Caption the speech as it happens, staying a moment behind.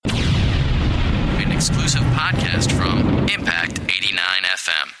exclusive podcast from Impact 89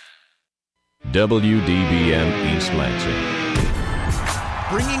 FM. WDBM East Lansing.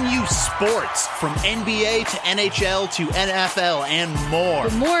 Bringing you sports from NBA to NHL to NFL and more.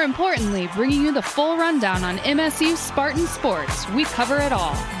 But more importantly, bringing you the full rundown on MSU Spartan Sports. We cover it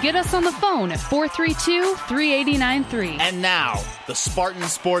all. Get us on the phone at 432-3893. And now, the Spartan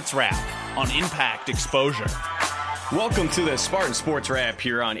Sports Wrap on Impact Exposure. Welcome to the Spartan Sports Wrap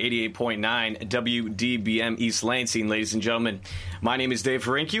here on 88.9 WDBM East Lansing, ladies and gentlemen. My name is Dave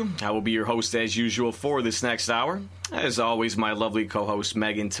Harinkyu. I will be your host as usual for this next hour. As always, my lovely co-host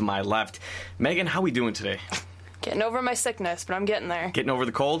Megan to my left. Megan, how we doing today? Getting over my sickness, but I'm getting there. Getting over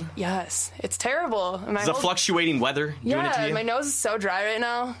the cold? Yes, it's terrible. Is the fluctuating weather doing it to you? My nose is so dry right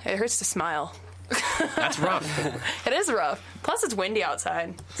now, it hurts to smile. That's rough. It is rough. Plus, it's windy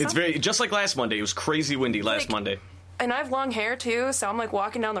outside. It's very, just like last Monday. It was crazy windy last Monday. And I have long hair, too, so I'm,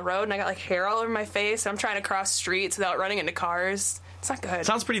 walking down the road, and I got, hair all over my face. I'm trying to cross streets without running into cars. It's not good.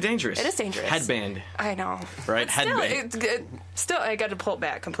 Sounds pretty dangerous. It is dangerous. Headband. I know. Right? Headband. Still, I got to pull it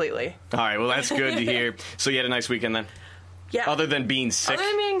back completely. All right, well, that's good to hear. So you had a nice weekend then? Yeah. Other than being sick? Other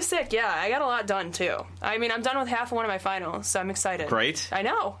than being sick, yeah. I got a lot done, too. I mean, I'm done with half of one of my finals, so I'm excited. Great. I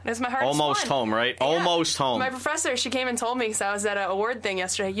know. It's my hardest Almost one. home, right? Yeah. Almost home. My professor, she came and told me, because I was at an award thing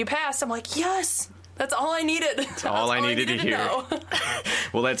yesterday, you passed. I'm like, yes! That's all I needed. That's all I needed to hear.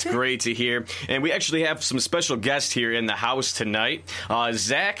 Well, that's great to hear. And we actually have some special guests here in the house tonight.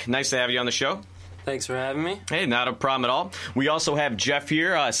 Zach, nice to have you on the show. Thanks for having me. Hey, not a problem at all. We also have Jeff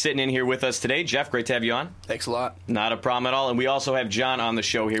here, sitting in here with us today. Jeff, great to have you on. Thanks a lot. Not a problem at all. And we also have John on the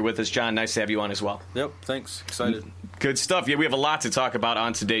show here with us. John, nice to have you on as well. Yep, thanks. Excited. Good stuff. Yeah, we have a lot to talk about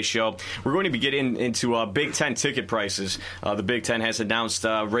on today's show. We're going to be getting into Big Ten ticket prices. The Big Ten has announced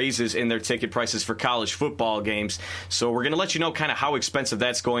raises in their ticket prices for college football games. So we're going to let you know kind of how expensive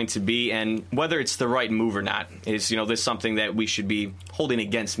that's going to be and whether it's the right move or not. Is this something that we should be holding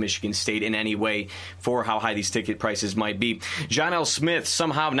against Michigan State in any way for how high these ticket prices might be? John L. Smith,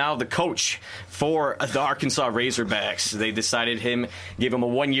 somehow now the coach for the Arkansas Razorbacks. They decided gave him a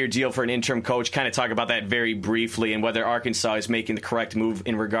one-year deal for an interim coach. Kind of talk about that very briefly and whether Arkansas is making the correct move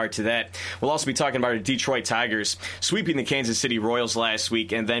in regard to that. We'll also be talking about the Detroit Tigers sweeping the Kansas City Royals last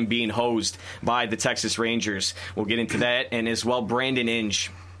week and then being hosed by the Texas Rangers. We'll get into that, and as well Brandon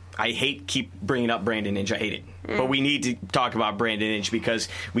Inge. I keep bringing up Brandon Inge. I hate it. But we need to talk about Brandon Inge because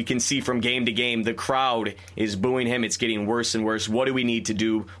we can see from game to game the crowd is booing him. It's getting worse and worse. What do we need to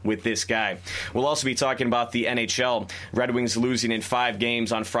do with this guy? We'll also be talking about the NHL. Red Wings losing in 5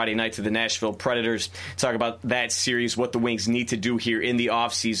 games on Friday night to the Nashville Predators. Talk about that series, what the Wings need to do here in the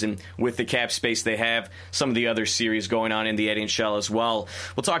offseason with the cap space they have. Some of the other series going on in the NHL as well.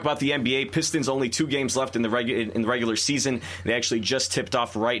 We'll talk about the NBA. Pistons only 2 games left in the regular season. They actually just tipped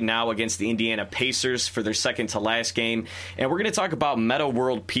off right now against the Indiana Pacers for their second to last game. And we're going to talk about Metta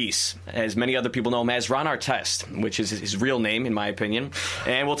World Peace, as many other people know him as, Ron Artest, which is his real name, in my opinion.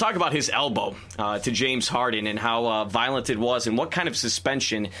 And we'll talk about his elbow to James Harden and how violent it was and what kind of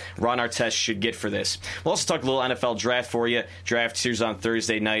suspension Ron Artest should get for this. We'll also talk a little NFL draft for you. Draft series on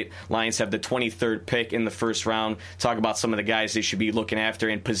Thursday night. Lions have the 23rd pick in the first round. Talk about some of the guys they should be looking after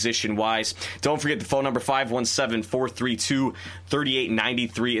in position-wise. Don't forget the phone number,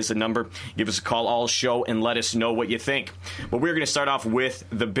 517-432-3893 is the number. Give us a call all show and let us know what you think. But we're going to start off with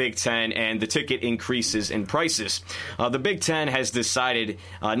the Big Ten and the ticket increases in prices. The Big Ten has decided,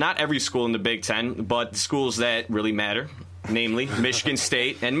 not every school in the Big Ten, but the schools that really matter, namely Michigan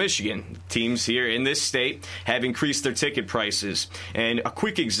State and Michigan. Teams here in this state have increased their ticket prices. And a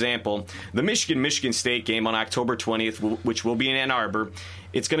quick example, the Michigan State game on October 20th, which will be in Ann Arbor,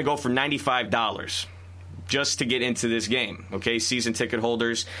 it's going to go for $95. Just to get into this game, okay? Season ticket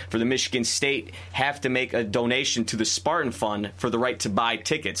holders for the Michigan State have to make a donation to the Spartan Fund for the right to buy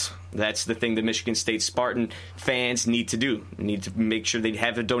tickets. That's the thing the Michigan State Spartan fans need to do. They need to make sure they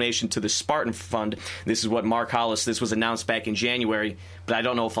have a donation to the Spartan Fund. This is what Mark Hollis, this was announced back in January, but I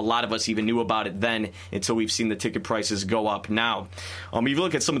don't know if a lot of us even knew about it then until we've seen the ticket prices go up now. If you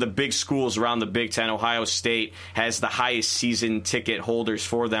look at some of the big schools around the Big Ten, Ohio State has the highest season ticket holders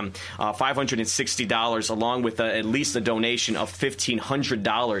for them, $560, along with at least a donation of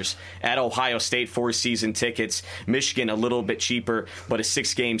 $1,500 at Ohio State for season tickets. Michigan, a little bit cheaper, but a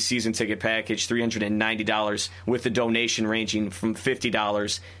 6-game season ticket package, $390, with a donation ranging from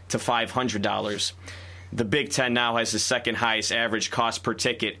 $50 to $500. The Big Ten now has the second highest average cost per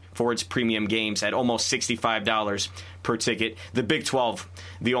ticket for its premium games at almost $65 per ticket. The Big 12,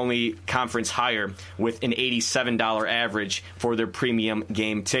 the only conference higher, with an $87 average for their premium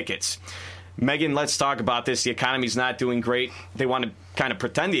game tickets. Megan, let's talk about this. The economy's not doing great. They want to kind of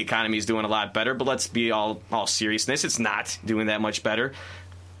pretend the economy is doing a lot better, but let's be all seriousness. It's not doing that much better.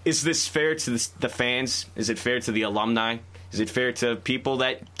 Is this fair to the fans? Is it fair to the alumni? Is it fair to people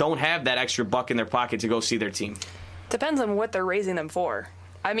that don't have that extra buck in their pocket to go see their team? Depends on what they're raising them for.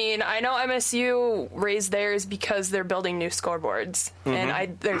 I mean, I know MSU raised theirs because they're building new scoreboards,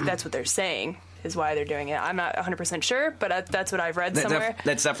 and that's what they're saying is why they're doing it. I'm not 100% sure, but that's what I've read somewhere.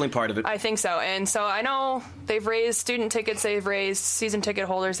 That's definitely part of it. I think so. And so I know they've raised student tickets, they've raised season ticket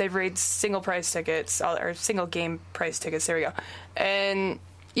holders, they've raised single price tickets, or single game price tickets. There we go. And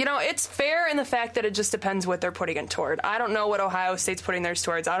you know, it's fair in the fact that it just depends what they're putting it toward. I don't know what Ohio State's putting theirs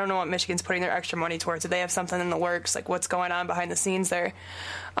towards. I don't know what Michigan's putting their extra money towards. Do they have something in the works? Like, what's going on behind the scenes there?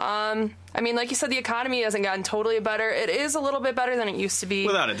 I mean, like you said, the economy hasn't gotten totally better. It is a little bit better than it used to be.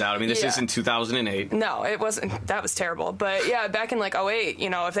 Without a doubt. I mean, this isn't 2008. No, it wasn't. That was terrible. But, yeah, back in, like, 2008, you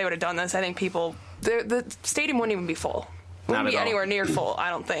know, if they would have done this, I think the stadium wouldn't even be full. Wouldn't be anywhere near full, I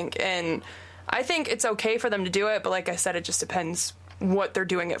don't think. And I think it's okay for them to do it, but like I said, it just depends what they're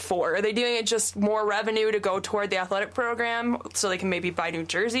doing it for. Are they doing it just more revenue to go toward the athletic program so they can maybe buy new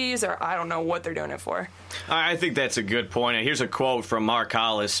jerseys, or I don't know what they're doing it for. I think that's a good point. Here's a quote from Mark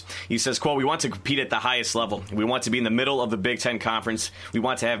Hollis. He says, quote, "We want to compete at the highest level. We want to be in the middle of the Big Ten Conference. We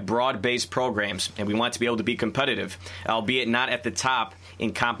want to have broad-based programs, and we want to be able to be competitive, albeit not at the top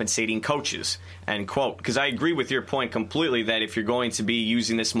in compensating coaches," end quote. Because I agree with your point completely that if you're going to be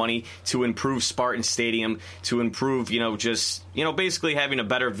using this money to improve Spartan Stadium, to improve, basically having a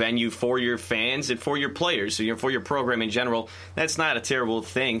better venue for your fans and for your players, so for your program in general, that's not a terrible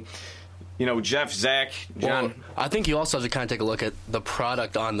thing. Jeff, Zach, John. Well, I think you also have to kind of take a look at the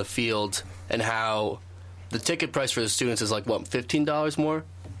product on the field and how the ticket price for the students is like, what, $15 more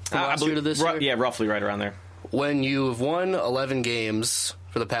from last year to this year? Yeah, roughly right around there. When you've won 11 games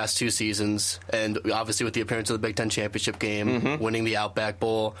for the past 2 seasons, and obviously with the appearance of the Big Ten Championship game, winning the Outback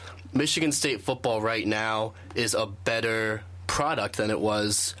Bowl, Michigan State football right now is a better product than it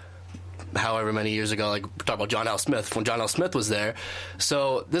was however many years ago. Like, talk about John L. Smith, when John L. Smith was there.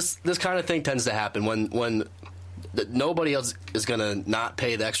 So this kind of thing tends to happen when nobody else is going to not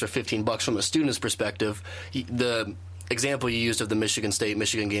pay the extra $15 from a student's perspective. The example you used of the Michigan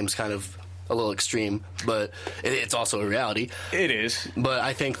State-Michigan game is kind of a little extreme, but it's also a reality. It is. But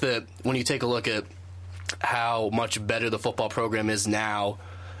I think that when you take a look at how much better the football program is now,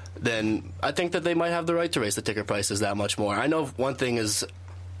 then I think that they might have the right to raise the ticket prices that much more. I know one thing is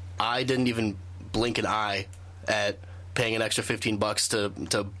I didn't even blink an eye at paying an extra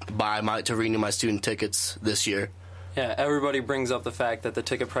 $15 to renew my student tickets this year. Yeah, everybody brings up the fact that the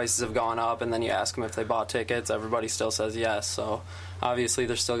ticket prices have gone up, and then you ask them if they bought tickets. Everybody still says yes. So obviously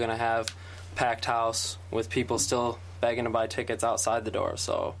they're still going to have packed house with people still begging to buy tickets outside the door.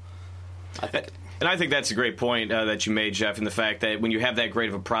 So I think that's a great point that you made, Jeff, in the fact that when you have that great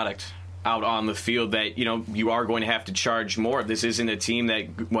of a product out on the field, that you are going to have to charge more. This isn't a team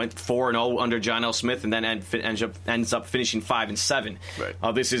that went 4-0 under John L. Smith and then ends up finishing 5-7.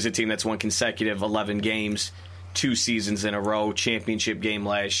 Right. This is a team that's won consecutive 11 games, 2 seasons in a row, championship game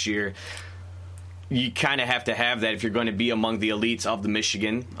last year. You kind of have to have that if you're going to be among the elites of the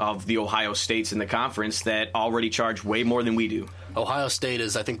Michigan, of the Ohio States in the conference that already charge way more than we do. Ohio State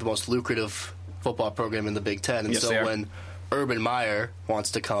is, I think, the most lucrative football program in the Big Ten, and yes, so when Urban Meyer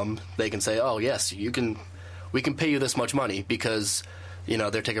wants to come, they can say, "Oh, yes, we can pay you this much money," because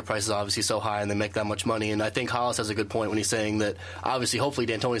their ticket price is obviously so high and they make that much money. And I think Hollis has a good point when he's saying that obviously, hopefully,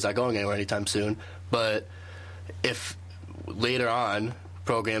 D'Antoni's not going anywhere anytime soon, but if later on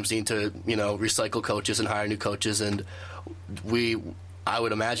programs need to, recycle coaches and hire new coaches, and I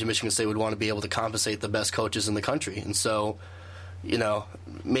would imagine Michigan State would want to be able to compensate the best coaches in the country. And so,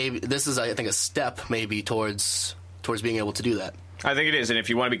 maybe this is, I think, a step maybe towards being able to do that. I think it is, and if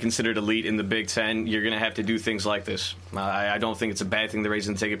you want to be considered elite in the Big Ten, you're going to have to do things like this. I don't think it's a bad thing, the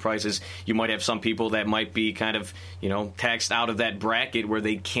raising the ticket prices. You might have some people that might be kind of, taxed out of that bracket where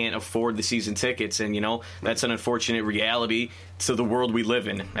they can't afford the season tickets, and, that's an unfortunate reality to the world we live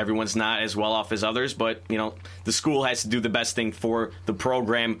in. Everyone's not as well off as others, but, the school has to do the best thing for the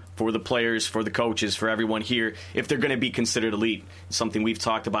program, for the players, for the coaches, for everyone here, if they're going to be considered elite. Something we've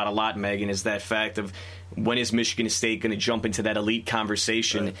talked about a lot, Megan, is that fact of when is Michigan State going to jump into that elite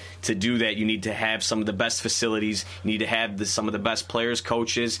conversation? Right. To do that, you need to have some of the best facilities. You need to have some of the best players,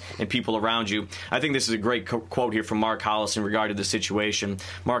 coaches, and people around you. I think this is a great quote here from Mark Hollis in regard to the situation.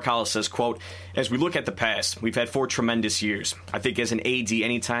 Mark Hollis says, quote, "As we look at the past, we've had 4 tremendous years. I think as an AD,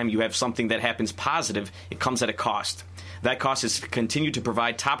 anytime you have something that happens positive, it comes at a cost. That cost is to continue to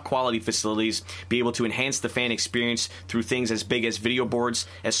provide top-quality facilities, be able to enhance the fan experience through things as big as video boards,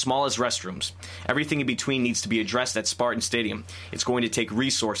 as small as restrooms. Everything in between needs to be addressed at Spartan Stadium. It's going to take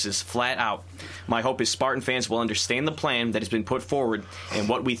resources, flat out. My hope is Spartan fans will understand the plan that has been put forward and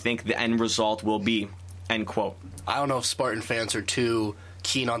what we think the end result will be." End quote. I don't know if Spartan fans are too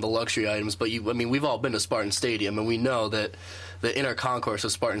keen on the luxury items, but we've all been to Spartan Stadium, and we know that the inner concourse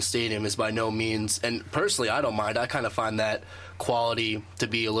of Spartan Stadium is by no means, and personally I don't mind, I kind of find that quality to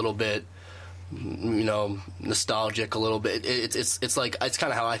be a little bit, nostalgic a little bit. It's like, it's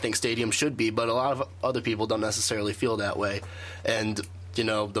kind of how I think stadiums should be, but a lot of other people don't necessarily feel that way. And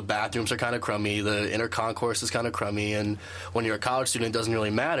the bathrooms are kind of crummy, the inner concourse is kind of crummy, and when you're a college student it doesn't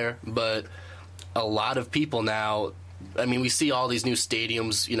really matter, but a lot of people now, we see all these new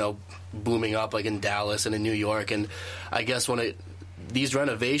stadiums, booming up, like in Dallas and in New York, and I guess these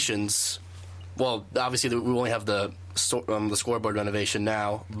renovations, well, obviously we only have the scoreboard renovation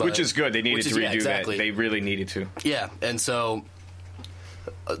now, but, which is good. They needed to redo that. They really needed to. Yeah, and so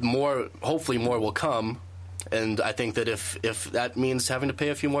hopefully more will come. And I think that if that means having to pay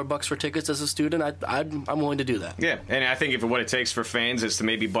a few more bucks for tickets as a student, I'm willing to do that. Yeah, and I think if what it takes for fans is to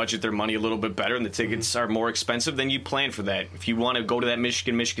maybe budget their money a little bit better and the tickets are more expensive, then you plan for that. If you want to go to that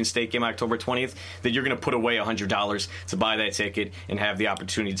Michigan State game October 20th, then you're going to put away $100 to buy that ticket and have the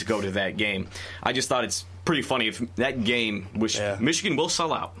opportunity to go to that game. I just thought it's pretty funny if that game, which Michigan will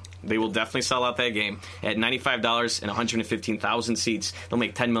sell out. They will definitely sell out that game at $95 and 115,000 seats. They'll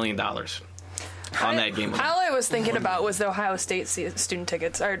make $10 million. On that game. All I was thinking about was the Ohio State season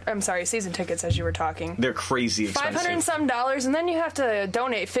tickets, as you were talking. They're crazy expensive. $500 and some, and then you have to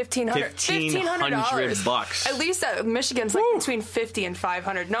donate $1,500 bucks. At least at Michigan's like between $50 and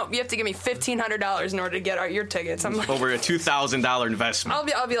 $500. Nope, you have to give me $1,500 in order to get your tickets. I'm like, over a $2,000 investment.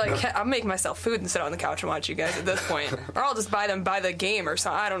 I'll be like, I'll make myself food and sit on the couch and watch you guys at this point, or I'll just buy them by the game or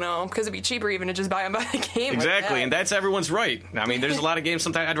something. I don't know, because it'd be cheaper even to just buy them by the game. Exactly, and that's everyone's right. There's a lot of games.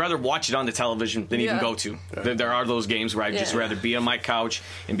 Sometimes I'd rather watch it on the television than even go to. There are those games where I'd just rather be on my couch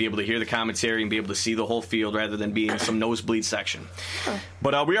and be able to hear the commentary and be able to see the whole field rather than be in some nosebleed section.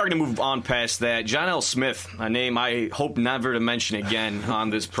 But we are going to move on past that. John L. Smith, a name I hope never to mention again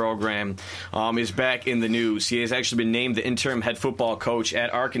on this program, is back in the news. He has actually been named the interim head football coach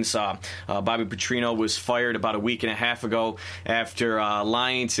at Arkansas. Bobby Petrino was fired about a week and a half ago after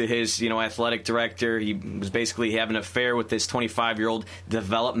lying to his athletic director. He was basically having an affair with this 25-year-old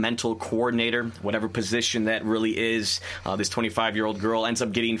developmental coordinator, whatever position that really is. This 25-year-old girl ends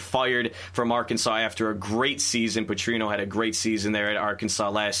up getting fired from Arkansas after a great season. Petrino had a great season there at Arkansas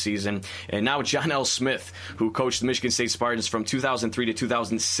last season. And now John L. Smith, who coached the Michigan State Spartans from 2003 to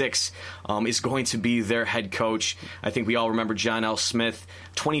 2006, is going to be their head coach. I think we all remember John L. Smith,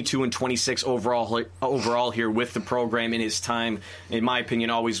 22 and 26 overall here with the program in his time. In my opinion,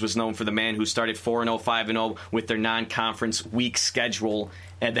 always was known for the man who started 4-0, 5-0 with their non-conference weak schedule,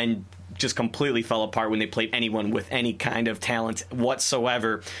 and then just completely fell apart when they played anyone with any kind of talent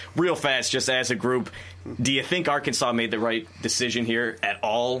whatsoever. Real fast, just as a group, do you think Arkansas made the right decision here at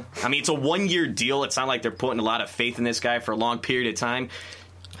all? It's a one-year deal. It's not like they're putting a lot of faith in this guy for a long period of time.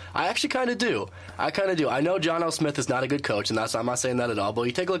 I actually kind of do. I know John L. Smith is not a good coach, and I'm not saying that at all, but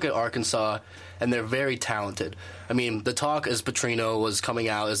you take a look at Arkansas, and they're very talented. The talk as Petrino was coming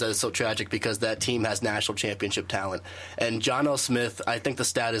out is that it's so tragic because that team has national championship talent. And John L. Smith, I think the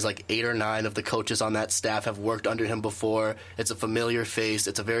stat is like 8 or 9 of the coaches on that staff have worked under him before. It's a familiar face.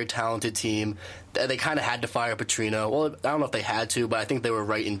 It's a very talented team. They kind of had to fire Petrino. Well, I don't know if they had to, but I think they were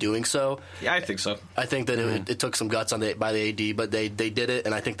right in doing so. Yeah, I think so. I think that it took some guts by the AD, but they did it,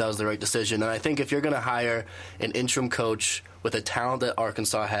 and I think that was the right decision. And I think if you're going to hire an interim coach with the talent that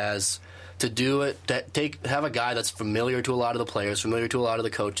Arkansas has, to do it, have a guy that's familiar to a lot of the players, familiar to a lot of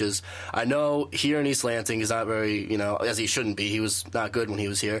the coaches. I know here in East Lansing he's not very, as he shouldn't be. He was not good when he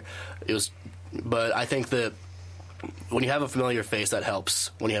was here. But I think that when you have a familiar face, that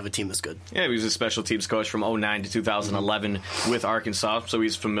helps when you have a team that's good. Yeah, he was a special teams coach from 2009 to 2011 with Arkansas, so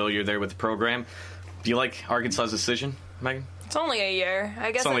he's familiar there with the program. Do you like Arkansas's decision, Megan? It's only a year.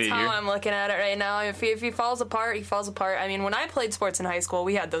 I guess that's how I'm looking at it right now. If he falls apart, he falls apart. When I played sports in high school,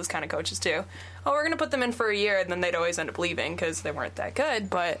 we had those kind of coaches too. Oh, we're going to put them in for a year, and then they'd always end up leaving because they weren't that good.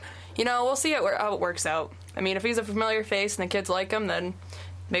 But, we'll see how it works out. If he's a familiar face and the kids like him, then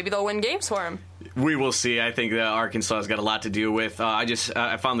maybe they'll win games for him. We will see. I think that Arkansas has got a lot to do with. I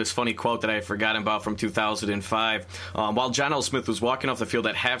found this funny quote that I had forgotten about from 2005. While John L. Smith was walking off the field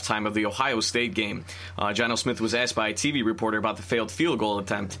at halftime of the Ohio State game, John L. Smith was asked by a TV reporter about the failed field goal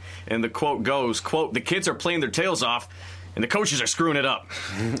attempt. And the quote goes, quote, "The kids are playing their tails off. and the coaches are screwing it up,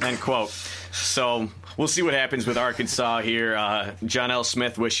 end quote. So we'll see what happens with Arkansas here. John L.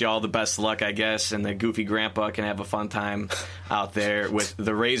 Smith, wish you all the best of luck, I guess, and the goofy grandpa can have a fun time out there with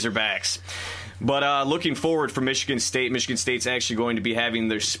the Razorbacks. But looking forward for Michigan State, Michigan State's actually going to be having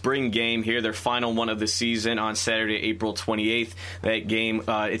their spring game here, their final one of the season on Saturday, April 28th. That game,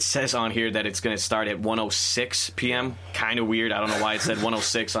 it says on here that it's going to start at 1:06 p.m. Kind of weird. I don't know why it said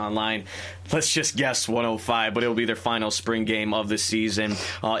 1:06 online. Let's just guess 1:05, but it'll be their final spring game of the season.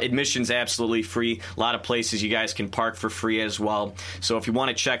 Admission's absolutely free. A lot of places you guys can park for free as well. So if you want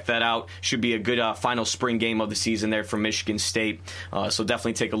to check that out, should be a good final spring game of the season there for Michigan State. So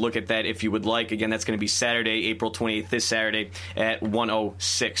definitely take a look at that if you would like. Again, that's going to be Saturday, April 28th, this Saturday at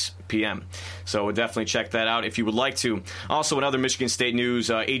 1:06 p.m. So definitely check that out if you would like to. Also, in other Michigan State news,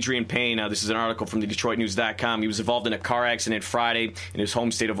 Adrian Payne, this is an article from the DetroitNews.com. He was involved in a car accident Friday in his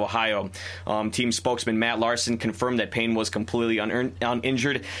home state of Ohio. Team spokesman Matt Larson confirmed that Payne was completely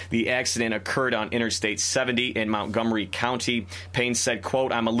uninjured. The accident occurred on Interstate 70 in Montgomery County. Payne said,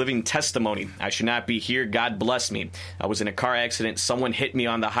 quote, "I'm a living testimony. I should not be here. God bless me. I was in a car accident. Someone hit me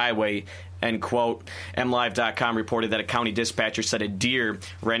on the highway." End quote. MLive.com reported that a county dispatcher said a deer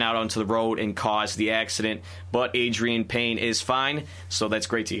ran out onto the road and caused the accident. But Adrian Payne is fine, so that's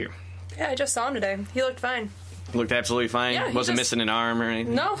great to hear. Yeah, I just saw him today. He looked fine. Looked absolutely fine? Yeah, Wasn't missing an arm or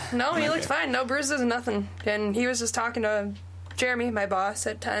anything? No, he looked fine. No bruises, nothing. And he was just talking to Jeremy, my boss,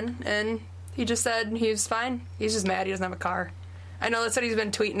 at 10, and he just said he was fine. He's just mad he doesn't have a car. I know that's what he's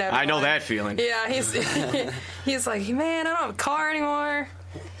been tweeting at. I know that feeling. Yeah, he's like, man, I don't have a car anymore.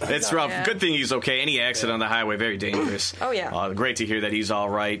 It's rough. Yeah. Good thing he's okay. Any accident on the highway, very dangerous. Oh, yeah. Great to hear that he's all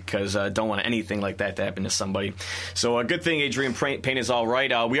right, because don't want anything like that to happen to somebody. So a good thing Adrian Payne is all right.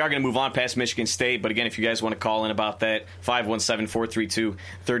 We are going to move on past Michigan State, but again, if you guys want to call in about that,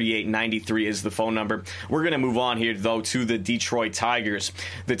 517-432-3893 is the phone number. We're going to move on here, though, to the Detroit Tigers.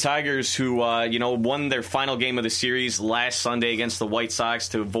 The Tigers who, won their final game of the series last Sunday against the White Sox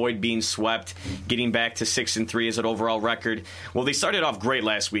to avoid being swept, getting back to 6-3 as an overall record. Well, they started off great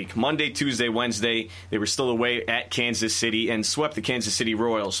last week. Monday, Tuesday, Wednesday, they were still away at Kansas City and swept the Kansas City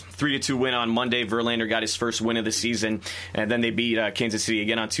Royals. 3-2 win on Monday. Verlander got his first win of the season, and then they beat Kansas City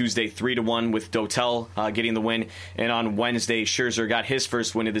again on Tuesday, 3-1 with Dotel getting the win. And on Wednesday, Scherzer got his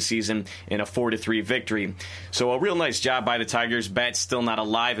first win of the season in a 4-3 victory. So a real nice job by the Tigers. Bat's still not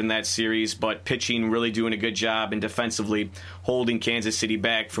alive in that series, but pitching really doing a good job, and defensively holding Kansas City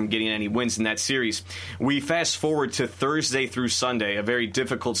back from getting any wins in that series. We fast forward to Thursday through Sunday, a very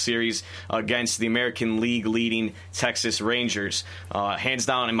difficult series against the American League leading Texas Rangers. Hands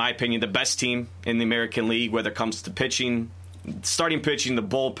down, in my opinion, the best team in the American League, whether it comes to pitching, starting pitching, the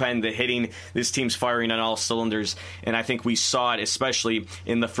bullpen, the hitting. This team's firing on all cylinders, and I think we saw it especially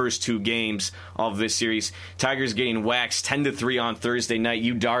in the first two games of this series. Tigers getting waxed 10-3 on Thursday night.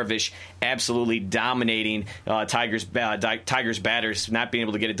 Yu Darvish absolutely dominating Tigers batters, not being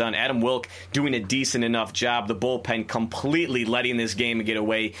able to get it done. Adam Wilk doing a decent enough job. The bullpen completely letting this game get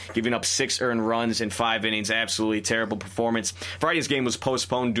away, giving up 6 earned runs in 5 innings. Absolutely terrible performance. Friday's game was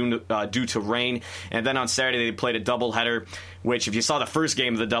postponed due to rain, and then on Saturday they played a doubleheader, which if you saw the first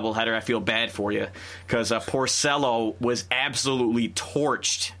game of the doubleheader, I feel bad for you, because Porcello was absolutely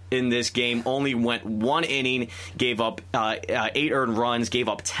torched in this game. Only went 1 inning, gave up 8 earned runs, gave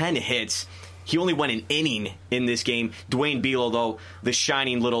up 10 hits. He only went an inning in this game. Dwayne Bealo, though, the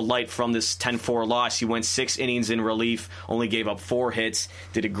shining little light from this 10-4 loss. He went 6 innings in relief, only gave up 4 hits,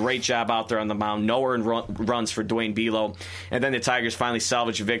 did a great job out there on the mound. No earned runs for Dwayne Bealo. And then the Tigers finally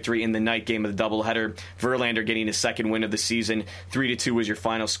salvaged a victory in the night game of the doubleheader. Verlander getting his second win of the season. 3-2 was your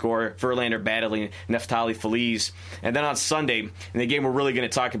final score. Verlander battling Neftali Feliz. And then on Sunday, in the game we're really going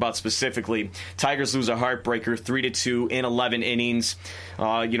to talk about specifically, Tigers lose a heartbreaker, 3-2 in 11 innings.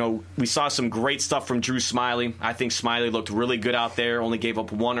 We saw some great stuff from Drew Smyly. I think Smyly looked really good out there. Only gave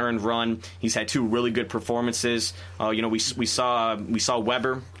up 1 earned run. He's had 2 really good performances. We saw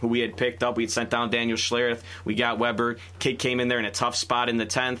Weber, who we had picked up. We had sent down Daniel Schlereth. We got Weber. Kid came in there in a tough spot in the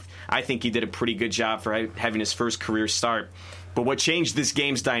 10th. I think he did a pretty good job for having his first career start. But what changed this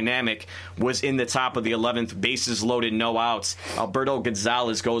game's dynamic was in the top of the 11th, bases loaded, no outs. Alberto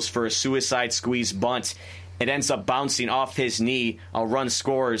Gonzalez goes for a suicide squeeze bunt. It ends up bouncing off his knee. A run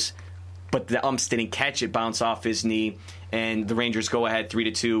scores, but the umps didn't catch it, bounce off his knee, and the Rangers go ahead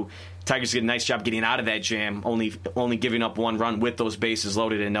 3-2. Tigers did a nice job getting out of that jam, only giving up 1 run with those bases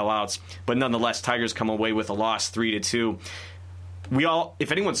loaded and no outs. But nonetheless, Tigers come away with a loss 3-2.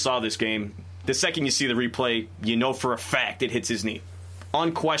 If anyone saw this game, the second you see the replay, you know for a fact it hits his knee.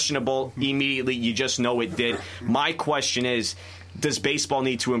 Unquestionable, immediately, you just know it did. My question is, does baseball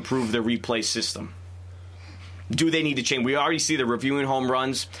need to improve their replay system? do they need to change? We already see the reviewing home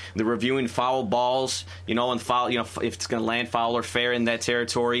runs, the reviewing foul balls, and foul, if it's going to land foul or fair in that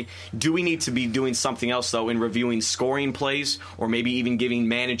territory. Do we need to be doing something else, though, in reviewing scoring plays, or maybe even giving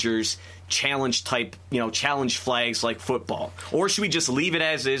managers challenge flags like football? Or should we just leave it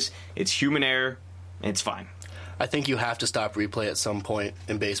as is? It's human error, and it's fine. I think you have to stop replay at some point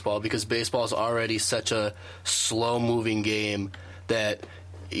in baseball, because baseball is already such a slow-moving game that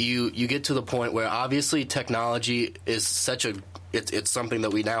you get to the point where obviously technology is it's something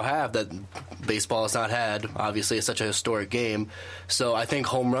that we now have that baseball has not had. Obviously, it's such a historic game. So I think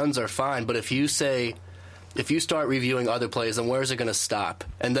home runs are fine, but if you start reviewing other plays, then where is it going to stop?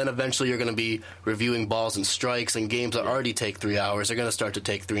 And then eventually you're going to be reviewing balls and strikes, and games that already take 3 hours are going to start to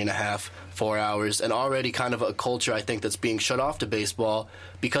take 3.5, 4 hours, and already kind of a culture, I think, that's being shut off to baseball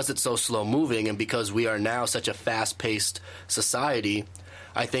because it's so slow-moving and because we are now such a fast-paced society.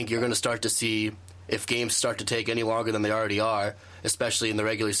 I think you're going to start to see, if games start to take any longer than they already are, especially in the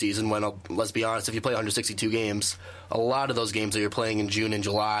regular season when, let's be honest, if you play 162 games, a lot of those games that you're playing in June and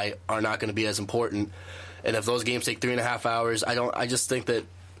July are not going to be as important. And if those games take 3.5 hours, I just think that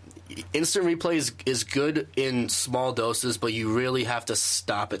instant replay is good in small doses, but you really have to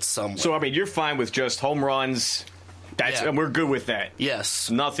stop it somewhere. So, you're fine with just home runs. And we're good with that. Yes.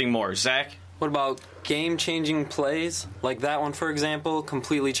 Nothing more. Zach? What about game-changing plays? Like that one, for example,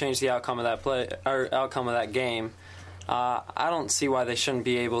 completely changed the outcome of that play or outcome of that game. I don't see why they shouldn't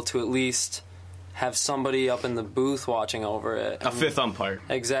be able to at least have somebody up in the booth watching over it. A fifth umpire.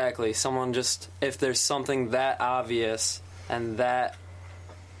 Exactly. Someone just, if there's something that obvious and that,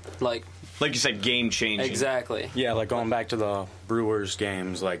 like you said, game-changing. Exactly. Yeah, like going back to the Brewers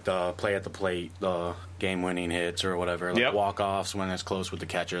games, like the play at the plate, the game-winning hits or whatever, like walk-offs when it's close with the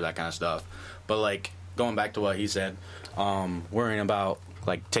catcher, that kind of stuff. But, like, going back to what he said, worrying about,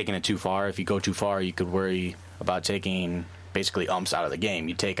 like, taking it too far. If you go too far, you could worry about taking basically umps out of the game.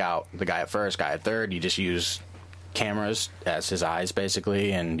 You take out the guy at first, guy at third, you just use cameras as his eyes,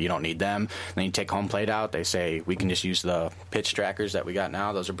 basically, and you don't need them. Then you take home plate out. They say we can just use the pitch trackers that we got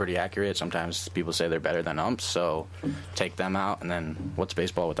now. Those are pretty accurate. Sometimes people say they're better than umps, so take them out. And then what's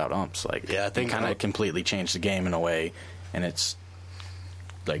baseball without umps? Like, I think kind of completely changed the game in a way, and it's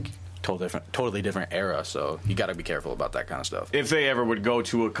like totally different era. So you got to be careful about that kind of stuff. If they ever would go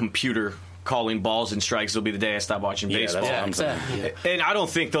to a computer calling balls and strikes, it'll be the day I stop watching baseball. That's what I'm saying. And I don't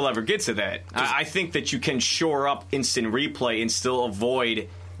think they'll ever get to that. I think that you can shore up instant replay and still avoid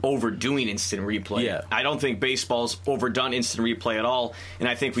overdoing instant replay. Yeah. I don't think baseball's overdone instant replay at all. And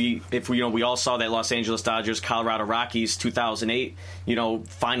I think we all saw that Los Angeles Dodgers Colorado Rockies 2008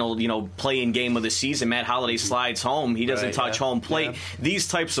 final play-in game of the season. Matt Holliday slides home. He doesn't touch home plate. Yeah. These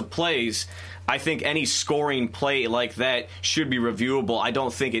types of plays, I think any scoring play like that should be reviewable. I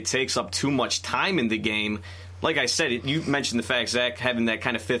don't think it takes up too much time in the game. Like I said, you mentioned the fact, Zach, having that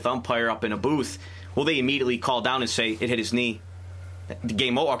kind of fifth umpire up in a booth. Well, they immediately call down and say, it hit his knee.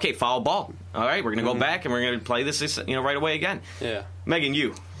 Game over. Okay, foul ball. All right, we're going to go back and we're going to play this right away again. Yeah. Megan,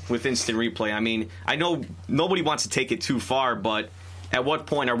 you, with instant replay, I know nobody wants to take it too far, but at what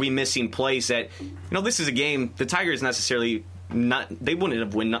point are we missing plays that, this is a game, the Tigers necessarily they wouldn't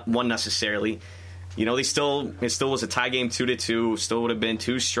have won necessarily. It still was a tie game 2-2. Still would have been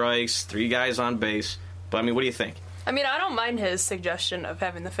 2 strikes, 3 guys on base. But what do you think? I don't mind his suggestion of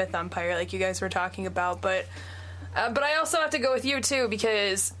having the fifth umpire, like you guys were talking about, but I also have to go with you too,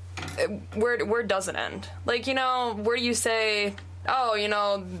 because where does it end? Like, where do you say,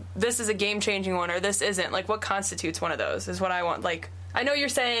 oh, this is a game-changing one, or this isn't? Like, what constitutes one of those is what I want. Like, I know you're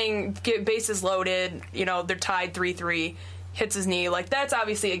saying get bases loaded, they're tied 3-3. Hits his knee, like that's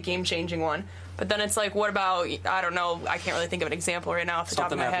obviously a game-changing one. But then it's like, what about, I don't know, I can't really think of an example right now off the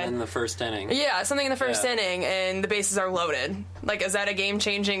top of my head. Something happened in the first inning. Yeah, something in the first inning, and the bases are loaded. Like, is that a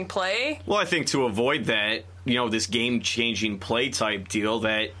game-changing play? Well, I think to avoid that, this game-changing play type deal,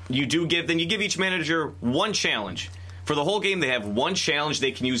 that you give each manager one challenge. For the whole game, they have one challenge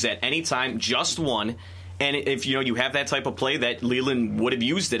they can use at any time, just one. And if, you have that type of play that Leland would have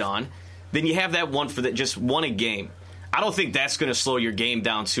used it on, then you have that one for just one a game. I don't think that's going to slow your game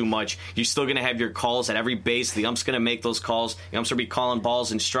down too much. You're still going to have your calls at every base. The ump's going to make those calls. The ump's going to be calling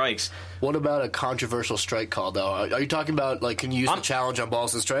balls and strikes. What about a controversial strike call, though? Are you talking about, like, can you use the challenge on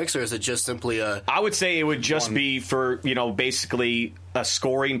balls and strikes, or is it just simply a... I would say it would just be for, basically a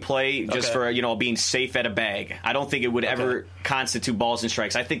scoring play, just for, being safe at a bag. I don't think it would ever constitute balls and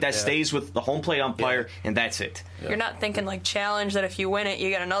strikes. I think that stays with the home plate umpire, and that's it. Yeah. You're not thinking, like, challenge that if you win it, you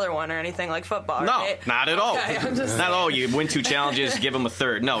get another one or anything like football, No, right? not at all. Okay, I'm just not at all. You win 2 challenges, give them a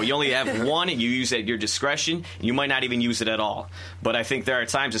third. No, you only have one, and you use it at your discretion. You might not even use it at all. But I think there are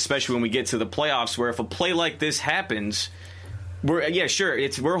times, especially when we get to the playoffs, where if a play like this happens, we're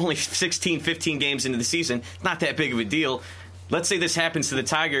only 16, 15 games into the season. Not that big of a deal. Let's say this happens to the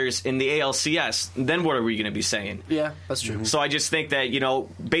Tigers in the ALCS, then what are we going to be saying? Yeah, that's true. So I just think that,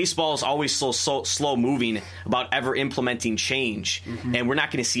 baseball is always so slow moving about ever implementing change. And we're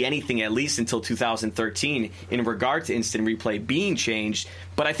not going to see anything at least until 2013 in regard to instant replay being changed.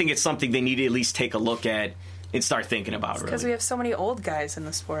 But I think it's something they need to at least take a look at and start thinking about. Because we have so many old guys in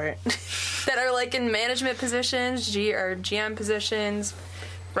the sport that are like in management positions, or GM positions,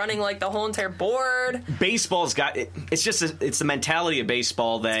 running like the whole entire board. Baseball's got it's the mentality of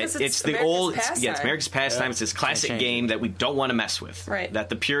baseball that it's the old pastime. It's America's pastime. It's this classic game that we don't want to mess with. Right. That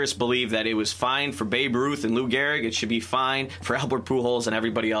the purists believe that it was fine for Babe Ruth and Lou Gehrig. It should be fine for Albert Pujols and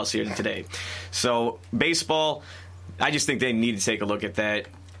everybody else here today. So baseball, I just think they need to take a look at that,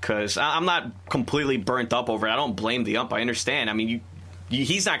 because I'm not completely burnt up over it. I don't blame the ump. I understand. I mean,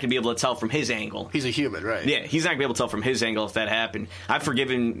 he's not going to be able to tell from his angle. He's a human, right? Yeah, he's not going to be able to tell from his angle if that happened. I've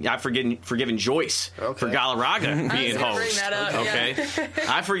forgiven Joyce for Galarraga being host. Okay,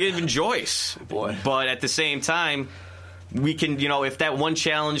 I've forgiven Joyce. Boy. But at the same time, we can, if that one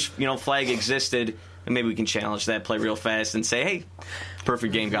challenge, flag existed, and maybe we can challenge that play real fast and say, hey,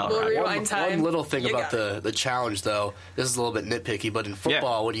 perfect game, Galarraga. One little thing about the challenge, though, this is a little bit nitpicky, but in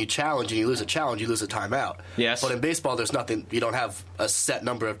football, when you challenge and you lose a challenge, you lose a timeout. Yes. But in baseball, there's nothing. You don't have a set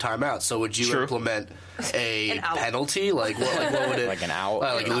number of timeouts. So would you implement a penalty? Like what would it? Like an out?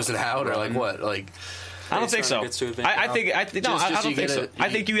 Like you lose an out, or like what? Like. I don't think so. I don't think so. I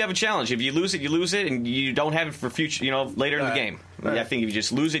think you have a challenge. If you lose it, and you don't have it for future, later in the game. Right. I think if you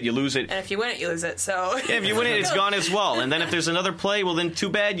just lose it, you lose it. And if you win it, you lose it. So yeah, if you win it, it's gone as well. And then if there's another play, well, then too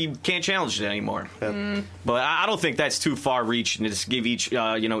bad, you can't challenge it anymore. Yep. But I don't think that's too far reach, and just give each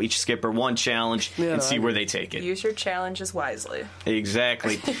skipper one challenge and see where they take it. Use your challenges wisely.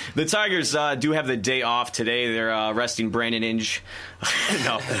 Exactly. The Tigers do have the day off today. They're resting Brandon Inge.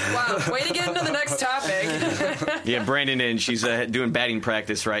 No. Wow, way to get into the next topic. Yeah, Brandon Inge. He's doing batting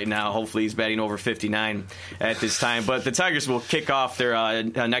practice right now. Hopefully he's batting over 59 at this time. But the Tigers will kick off their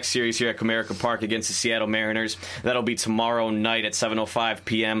next series here at Comerica Park against the Seattle Mariners. That'll be tomorrow night at 7:05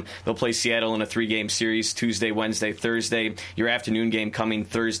 p.m. They'll play Seattle in a 3-game series, Tuesday, Wednesday, Thursday. Your afternoon game coming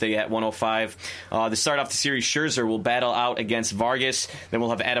Thursday at 1:05. To start off the series, Scherzer will battle out against Vargas. Then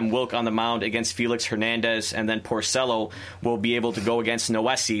we'll have Adam Wilk on the mound against Felix Hernandez. And then Porcello will be able to go against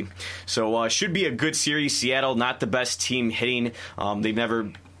Noesi. So should be a good series. Seattle, not the best team hitting.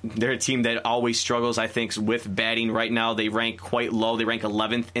 They're a team that always struggles, I think, with batting. Right now, they rank quite low. They rank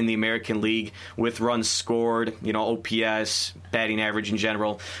 11th in the American League with runs scored, OPS, batting average in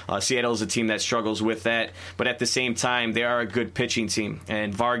general. Seattle is a team that struggles with that. But at the same time, they are a good pitching team.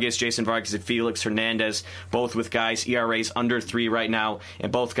 And Jason Vargas and Felix Hernandez, both with guys, ERAs under 3 right now,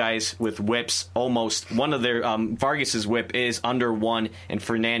 and both guys with whips almost. One of their, Vargas's whip is under 1, and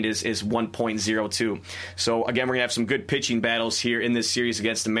Fernandez is 1.02. So, again, we're going to have some good pitching battles here in this series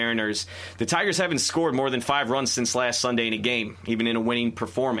against the Mariners. The Tigers haven't scored more than 5 runs since last Sunday in a game, even in a winning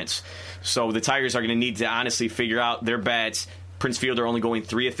performance. So the Tigers are going to need to honestly figure out their bats. Prince Fielder only going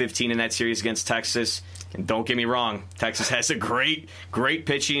 3 of 15 in that series against Texas. And don't get me wrong, Texas has a great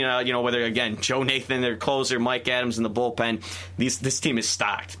pitching. Whether, again, Joe Nathan, their closer, Mike Adams in the bullpen, this team is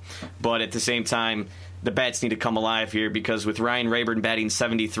stocked. But at the same time, the bats need to come alive here, because with Ryan Rayburn batting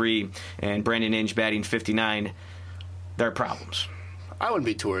 73 and Brandon Inge batting 59, there are problems. I wouldn't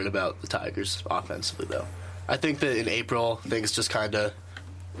be too worried about the Tigers offensively, though. I think that in April, things just kind of...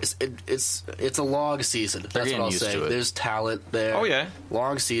 It's a long season. That's what I'll say. There's talent there. Oh, yeah.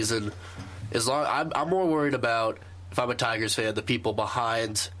 Long season. I'm more worried about, if I'm a Tigers fan, the people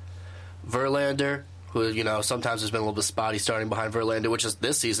behind Verlander, who, sometimes has been a little bit spotty starting behind Verlander, which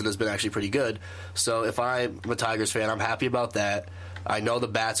this season has been actually pretty good. So if I'm a Tigers fan, I'm happy about that. I know the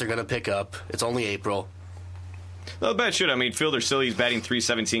bats are going to pick up. It's only April. The bat should. Fielder still, he's batting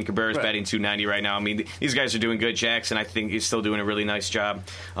 317. Cabrera's batting 290 right now. These guys are doing good. Jackson, I think, is still doing a really nice job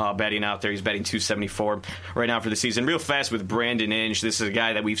batting out there. He's batting 274 right now for the season. Real fast with Brandon Inge. This is a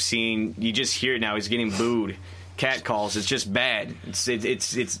guy that we've seen. You just hear it now. He's getting booed. Cat calls. It's just bad.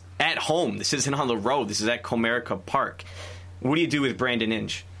 It's at home. This isn't on the road. This is at Comerica Park. What do you do with Brandon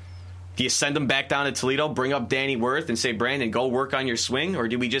Inge? Do you send him back down to Toledo, bring up Danny Wirth, and say, Brandon, go work on your swing? Or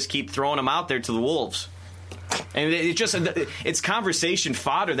do we just keep throwing him out there to the Wolves? And it's conversation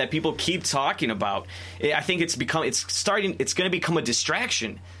fodder that people keep talking about. I think it's going to become a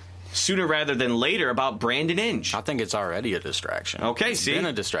distraction sooner rather than later about Brandon Inge. I think it's already a distraction. Okay, it's been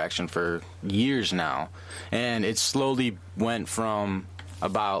a distraction for years now, and it slowly went from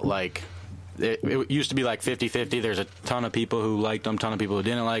about it used to be like 50-50. There's a ton of people who liked him, ton of people who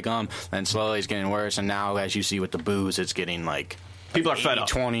didn't like him, and slowly it's getting worse. And now, as you see with the boos, it's getting like people are fed up.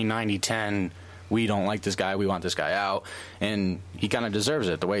 20, 90, 10. We don't like this guy. We want this guy out. And he kind of deserves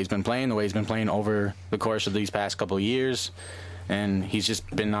it, the way he's been playing over the course of these past couple of years. And he's just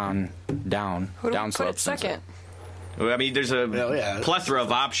been on down slope. Second. I mean, there's a plethora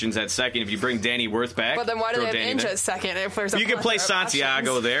of options at second. If you bring Danny Worth back, but then why do they have Inge at second? If there's you can play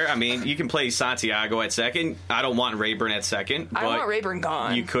Santiago there. I mean, you can play Santiago at second. I don't want Rayburn at second. I want Rayburn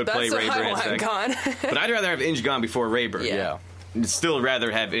gone. You could play Rayburn at second. Gone. But I'd rather have Inge gone before Rayburn. Yeah. Still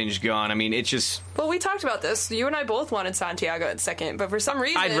rather have Inge gone. I mean, it's just... Well, we talked about this. You and I both wanted Santiago at second, but for some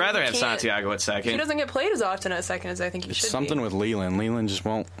reason... I'd rather have Santiago at second. He doesn't get played as often at second as I think he should something with Leland. Leland just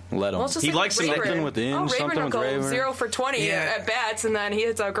won't let him. Well, he likes something with Inge, something with Rayburn. 0 for 20 at bats, and then he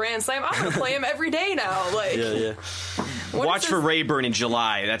hits a grand slam. I'm going to play him every day now. Watch for Rayburn in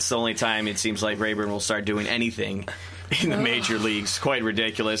July. That's the only time it seems like Rayburn will start doing anything in the major leagues. Quite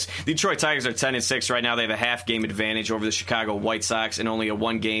ridiculous. Detroit Tigers are 10-6 right now. They have a half-game advantage over the Chicago White Sox and only a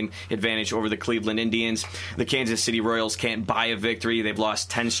one-game advantage over the Cleveland Indians. The Kansas City Royals can't buy a victory. They've lost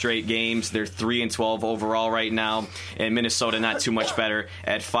 10 straight games. They're 3-12 overall right now. And Minnesota not too much better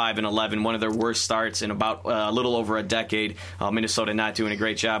at 5-11. One of their worst starts in about a little over a decade. Minnesota not doing a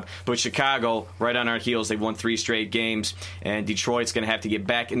great job. But Chicago, right on our heels, they've won 3 straight games. And Detroit's going to have to get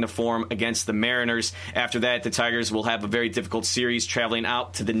back into form against the Mariners. After that, the Tigers will have a very difficult series traveling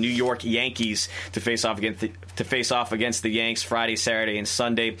out to the New York Yankees to face off against the Yanks Friday, Saturday, and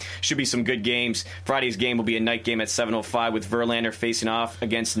Sunday. Should be some good games. Friday's game will be a night game at 7:05 with Verlander facing off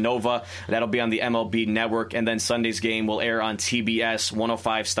against Nova. That'll be on the MLB Network. And then Sunday's game will air on TBS,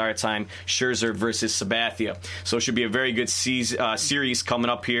 1:05 start time, Scherzer versus Sabathia. So it should be a very good series coming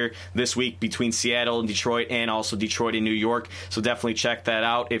up here this week between Seattle and Detroit, and also Detroit and New York. So definitely check that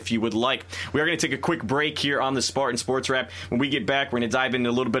out if you would like. We are going to take a quick break here on the Spartan Sports Wrap. When we get back, we're going to dive into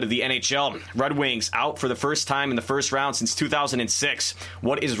a little bit of the NHL. Red Wings out for the first time in the first round since 2006.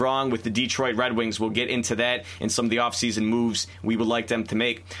 What is wrong with the Detroit Red Wings? We'll get into that and some of the offseason moves we would like them to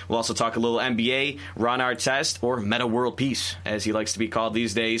make. We'll also talk a little NBA. Ron Artest, or Meta World Peace, as he likes to be called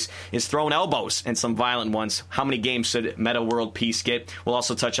these days, is throwing elbows, and some violent ones. How many games should Meta World Peace get? We'll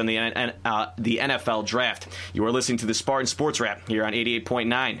also touch on the NFL draft. You are listening to the Spartan Sports Wrap here on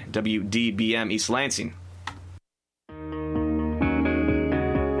 88.9 WDBM East Lansing.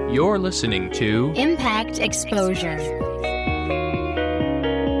 You're listening to Impact Exposure.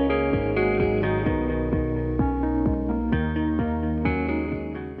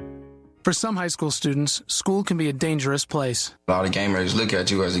 For some high school students, school can be a dangerous place. A lot of gamers look at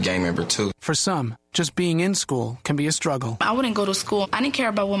you as a gang member, too. For some, just being in school can be a struggle. I wouldn't go to school. I didn't care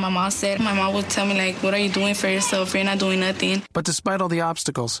about what my mom said. My mom would tell me, what are you doing for yourself? You're not doing nothing. But despite all the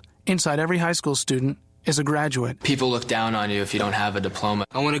obstacles, inside every high school student is a graduate. People look down on you if you don't have a diploma.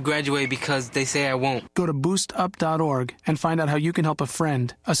 I want to graduate because they say I won't. Go to boostup.org and find out how you can help a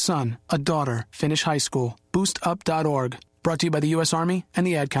friend, a son, a daughter finish high school. Boostup.org. Brought to you by the U.S. Army and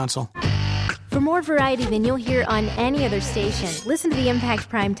the Ad Council. For more variety than you'll hear on any other station, listen to the Impact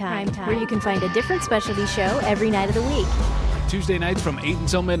Primetime, where you can find a different specialty show every night of the week. Tuesday nights from 8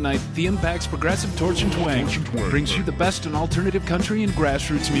 until midnight, the Impact's Progressive Torch and Twang brings you the best in alternative country and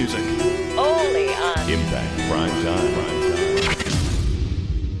grassroots music. Only on Impact Primetime.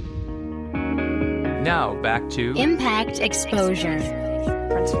 Now back to Impact Exposure.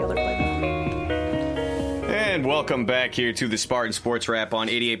 Prince Fielder played that. And welcome back here to the Spartan Sports Wrap on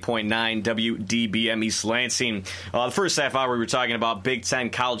 88.9 WDBM East Lansing. The first half hour we were talking about Big Ten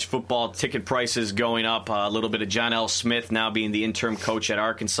college football ticket prices going up. A little bit of John L. Smith now being the interim coach at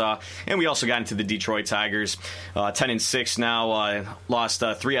Arkansas. And we also got into the Detroit Tigers. 10-6 now. Lost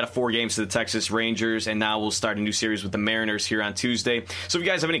 3 out of 4 games to the Texas Rangers. And now we'll start a new series with the Mariners here on Tuesday. So if you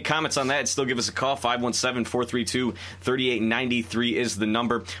guys have any comments on that, still give us a call. 517-432-3893 is the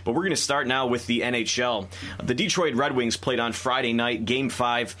number. But we're going to start now with the NHL. The Detroit Red Wings played on Friday night, Game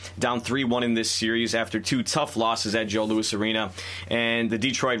 5, down 3-1 in this series after 2 tough losses at Joe Louis Arena. And the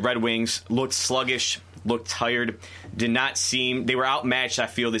Detroit Red Wings looked sluggish, looked tired, did not seem... They were outmatched, I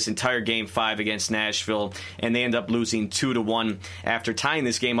feel, this entire Game 5 against Nashville, and they end up losing 2-1. After tying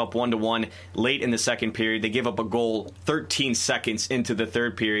this game up 1-1 late in the second period, they give up a goal 13 seconds into the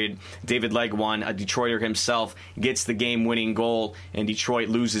third period. David Legwand, a Detroiter himself, gets the game-winning goal, and Detroit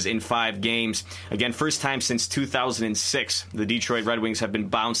loses in 5 games. Again, first time since 2006, the Detroit Red Wings have been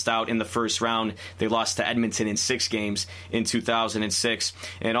bounced out in the first round. They lost to Edmonton in 6 games in 2006.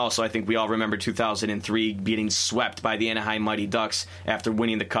 And also, I think we all remember 2003 3, getting swept by the Anaheim Mighty Ducks after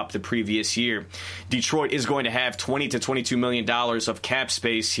winning the Cup the previous year. Detroit is going to have $20 to $22 million of cap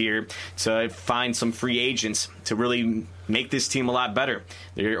space here to find some free agents to really make this team a lot better.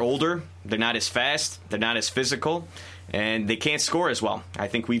 They're older, they're not as fast, they're not as physical, and they can't score as well. I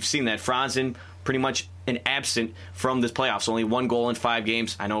think we've seen that. Franzen pretty much an absent from this playoffs. Only 1 goal in 5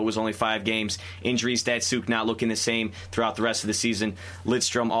 games. I know it was only 5 games. Injuries, Datsuk not looking the same throughout the rest of the season.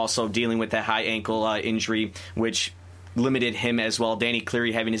 Lidstrom also dealing with that high ankle injury, which limited him as well. Danny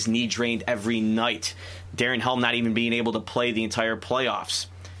Cleary having his knee drained every night. Darren Helm not even being able to play the entire playoffs.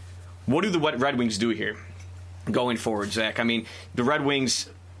 What do the Red Wings do here going forward, Zach? I mean, the Red Wings,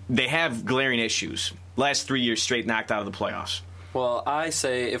 they have glaring issues. Last 3 years straight knocked out of the playoffs. Well, I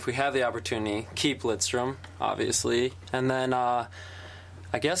say if we have the opportunity, keep Lidstrom, obviously, and then I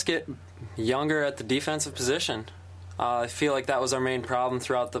guess get younger at the defensive position. I feel like that was our main problem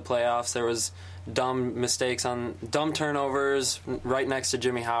throughout the playoffs. There was dumb mistakes on dumb turnovers right next to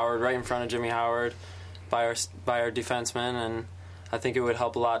Jimmy Howard, right in front of Jimmy Howard by our defensemen, and I think it would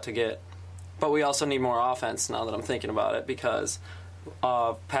help a lot to get. But we also need more offense now that I'm thinking about it, because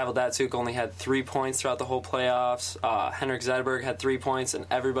Pavel Datsuk only had 3 points throughout the whole playoffs. Henrik Zetterberg had 3 points, and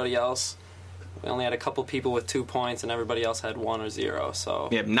everybody else, we only had a couple people with 2 points, and everybody else had 1 or 0. So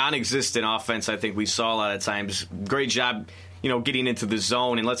yeah, non-existent offense. I think we saw a lot of times. Great job, getting into the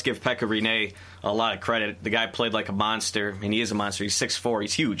zone, and let's give Pekka Rinne a lot of credit. The guy played like a monster, and he is a monster. He's 6'4".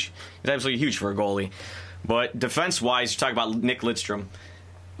 He's huge. He's absolutely huge for a goalie. But defense-wise, you talk about Nick Lidstrom.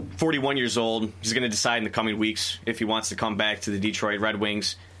 41 years old. He's going to decide in the coming weeks if he wants to come back to the Detroit Red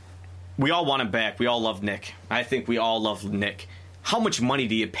Wings. We all want him back. We all love Nick. I think we all love Nick. How much money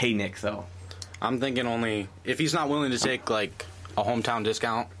do you pay Nick, though? I'm thinking only if he's not willing to take like a hometown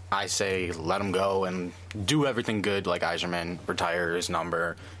discount, I say let him go and do everything good like Yzerman, retire his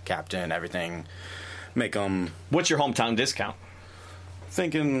number, captain, everything. Make him. What's your hometown discount?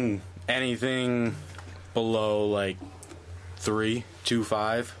 Thinking anything below like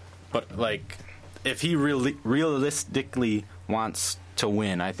 3.25, but like if he realistically wants to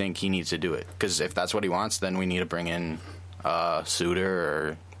win, I think he needs to do it, because if that's what he wants, then we need to bring in Suter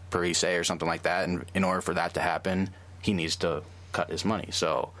or Parise or something like that, and in order for that to happen, he needs to cut his money.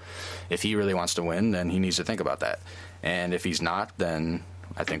 So if he really wants to win, then he needs to think about that, and if he's not, then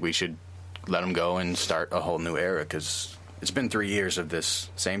I think we should let him go and start a whole new era, because it's been 3 years of this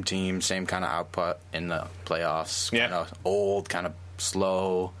same team, same kind of output in the playoffs. Yeah. Kind of old, kind of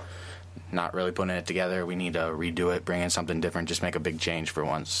slow, not really putting it together. We need to redo it, bring in something different, just make a big change for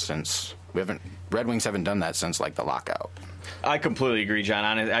once, since Red Wings haven't done that since like the lockout. I completely agree, John.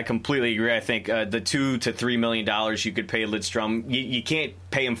 I completely agree. I think the $2 to $3 million you could pay Lidstrom, you can't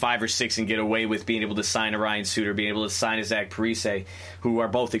pay him 5 or 6 and get away with being able to sign a Ryan Suter, being able to sign a Zach Parise, who are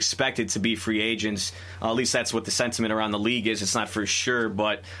both expected to be free agents. At least that's what the sentiment around the league is. It's not for sure,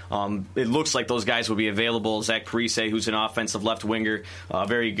 but it looks like those guys will be available. Zach Parise, who's an offensive left winger, a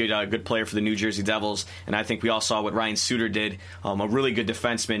very good player for the New Jersey Devils, and I think we all saw what Ryan Suter did. A really good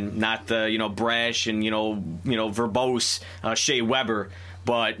defenseman, not the brash and verbose Shea Weber,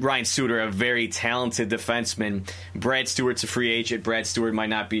 but Ryan Suter, a very talented defenseman. Brad Stewart's a free agent. Brad Stewart might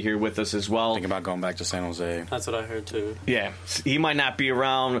not be here with us as well. Thinking about going back to San Jose. That's what I heard too. Yeah, he might not be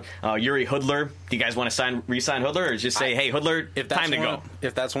around. Yuri Hudler. Do you guys want to re-sign Hudler, or just say, hey, Hudler, time to go?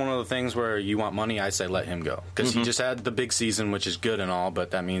 If that's one of the things where you want money, I say let him go, because he just had the big season, which is good and all,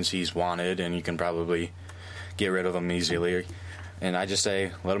 but that means he's wanted, and you can probably get rid of him easily. And I just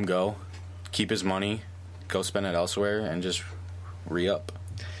say let him go, keep his money, go spend it elsewhere, and just re-up.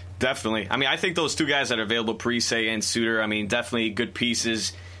 Definitely. I mean, I think those two guys that are available, Parise and Suter, definitely good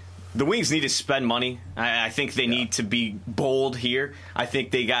pieces. The Wings need to spend money. I think they need to be bold here. I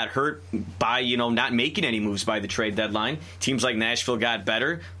think they got hurt by, not making any moves by the trade deadline. Teams like Nashville got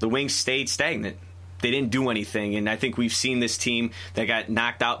better. The Wings stayed stagnant. They didn't do anything, and I think we've seen this team that got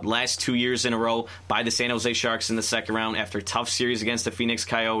knocked out last 2 years in a row by the San Jose Sharks in the second round after a tough series against the Phoenix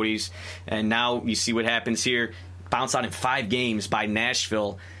Coyotes, and now you see what happens here. Bounced out in 5 games by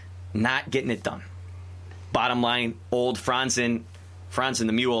Nashville, not getting it done. Bottom line, old Franzen the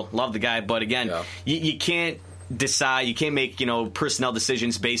Mule, love the guy, but again, you can't decide, you can't make personnel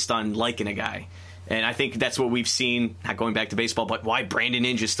decisions based on liking a guy. And I think that's what we've seen, not going back to baseball, but why Brandon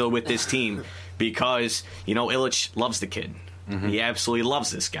Inge is still with this team. Because, Illich loves the kid. Mm-hmm. He absolutely loves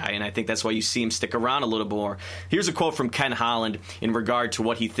this guy, and I think that's why you see him stick around a little bit more. Here's a quote from Ken Holland in regard to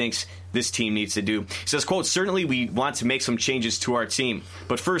what he thinks this team needs to do. He says, quote, "Certainly we want to make some changes to our team,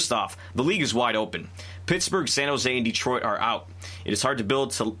 but first off, the league is wide open. Pittsburgh, San Jose, and Detroit are out. It is hard to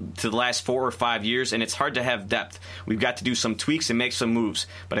build to the last 4 or 5 years, and it's hard to have depth. We've got to do some tweaks and make some moves,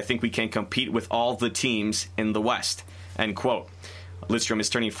 but I think we can compete with all the teams in the West." End quote. Lidstrom is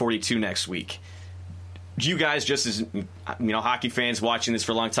turning 42 next week. Do you guys, just as hockey fans watching this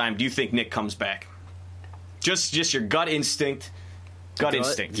for a long time, do you think Nick comes back? Just your gut instinct. Gut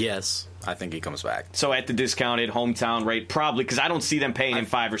instinct. Yes, I think he comes back. So at the discounted hometown rate, probably, because I don't see them paying him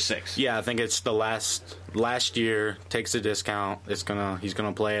 5 or 6. Yeah, I think it's the last year, takes a discount. He's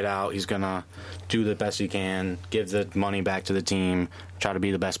gonna play it out. He's gonna do the best he can, give the money back to the team, try to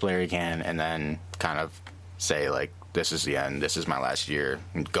be the best player he can, and then kind of say, like, this is the end. This is my last year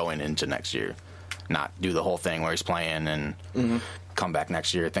going into next year. Not do the whole thing where he's playing and come back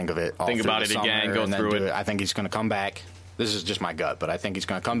next year. Think of it all. Think about it again. Go through it. I think he's going to come back. This is just my gut, but I think he's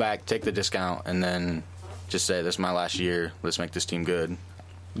going to come back, take the discount, and then just say, this is my last year. Let's make this team good.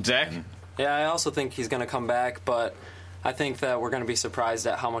 Zach? Yeah, I also think he's going to come back, but I think that we're going to be surprised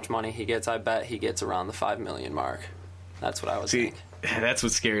at how much money he gets. I bet he gets around the $5 million mark. That's what I would think. That's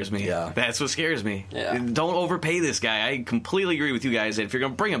what scares me. Yeah. That's what scares me. Yeah. Don't overpay this guy. I completely agree with you guys that if you're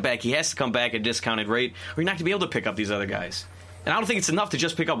going to bring him back, he has to come back at a discounted rate, or you're not going to be able to pick up these other guys. And I don't think it's enough to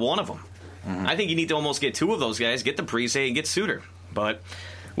just pick up one of them. Mm-hmm. I think you need to almost get 2 of those guys, get the Parise and get Suter. But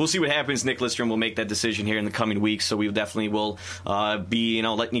we'll see what happens. Nick Lidstrom will make that decision here in the coming weeks, so we definitely will be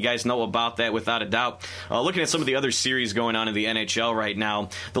letting you guys know about that without a doubt. Looking at some of the other series going on in the NHL right now,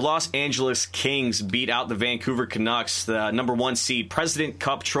 the Los Angeles Kings beat out the Vancouver Canucks, the number 1 seed, President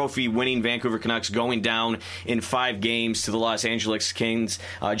Cup trophy winning Vancouver Canucks, going down in 5 games to the Los Angeles Kings.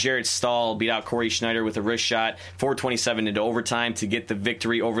 Jarrett Stahl beat out Corey Schneider with a wrist shot, 4:27 into overtime to get the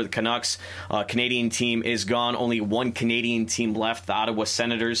victory over the Canucks. Canadian team is gone. Only 1 Canadian team left, the Ottawa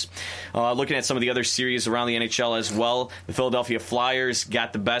Senators. Looking at some of the other series around the NHL as well, the Philadelphia Flyers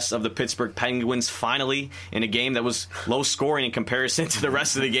got the best of the Pittsburgh Penguins finally in a game that was low scoring in comparison to the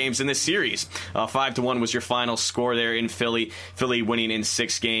rest of the games in this series. 5-1 was your final score there in Philly. Philly winning in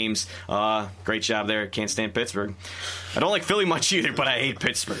 6 games. Great job there. Can't stand Pittsburgh. I don't like Philly much either, but I hate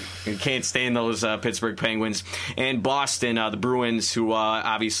Pittsburgh. I can't stand those Pittsburgh Penguins. And Boston, the Bruins, who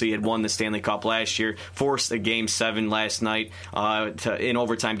obviously had won the Stanley Cup last year, forced a Game 7 last night in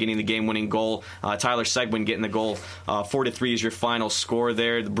overtime, getting the game-winning goal. Tyler Seguin getting the goal. 4-3 is your final score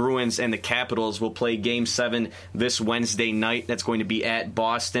there. The Bruins and the Capitals will play Game 7 this Wednesday night. That's going to be at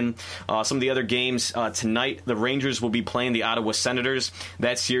Boston. Some of the other games tonight, the Rangers will be playing the Ottawa Senators.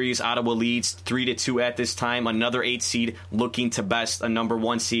 That series, Ottawa leads 3-2 at this time. Another 8 seed looking to best a number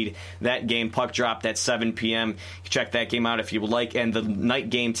 1 seed. That game, puck dropped at 7 p.m. Check that game out if you would like. And the night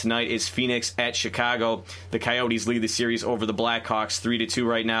game tonight is Phoenix at Chicago. The Coyotes lead the series over the Blackhawks 3-2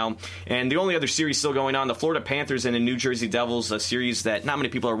 right now. And the only other series still going on, the Florida Panthers and the New Jersey Devils, a series that not many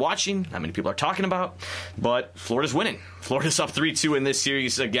people are watching, not many people are talking about, but Florida's winning. Florida's up 3-2 in this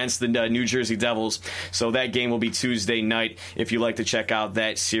series against the New Jersey Devils. So that game will be Tuesday night if you'd like to check out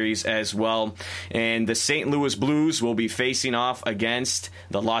that series as well. And the St. Louis Blues will be facing off against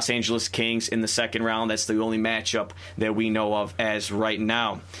the Los Angeles Kings in the second round. That's the only matchup that we know of as right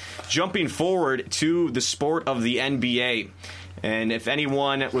now. Jumping forward to the sport of the NBA. And if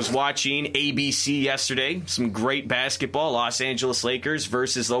anyone was watching ABC yesterday, some great basketball, Los Angeles Lakers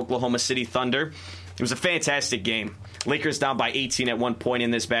versus Oklahoma City Thunder. It was a fantastic game. Lakers down by 18 at one point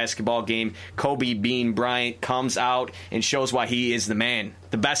in this basketball game. Kobe Bean Bryant comes out and shows why he is the man.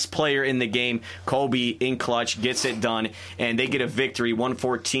 The best player in the game. Kobe in clutch gets it done, and they get a victory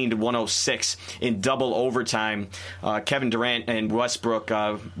 114-106 in double overtime. Kevin Durant and Westbrook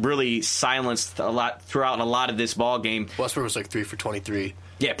really silenced a lot throughout a lot of this ball game. Westbrook was like 3 for 23.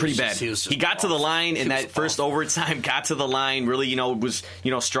 Yeah, pretty bad. He got to the line in that first overtime, got to the line, really, was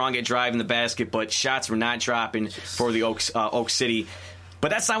strong at driving the basket, but shots were not dropping for the Oak City.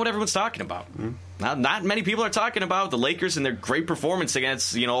 But that's not what everyone's talking about. Mm-hmm. Not many people are talking about the Lakers and their great performance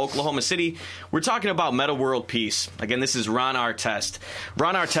against Oklahoma City. We're talking about Metta World Peace. Again, this is Ron Artest.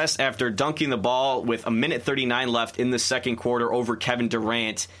 Ron Artest, after dunking the ball with 1:39 left in the second quarter over Kevin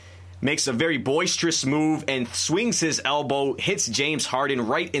Durant, makes a very boisterous move and swings his elbow, hits James Harden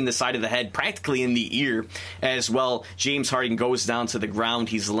right in the side of the head, practically in the ear as well. James Harden goes down to the ground.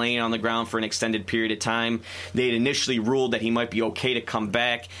 He's laying on the ground for an extended period of time. They had initially ruled that he might be okay to come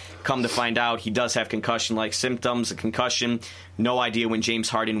back. Come to find out, he does have concussion-like symptoms, a concussion. No idea when James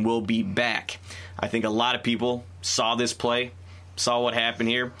Harden will be back. I think a lot of people saw this play saw what happened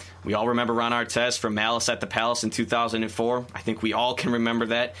here. We all remember Ron Artest from Malice at the Palace in 2004. I think we all can remember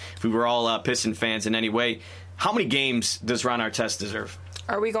that if we were all Piston fans in any way. How many games does Ron Artest deserve?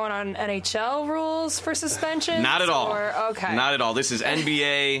 Are we going on NHL rules for suspension? Not at all. Okay. Not at all. This is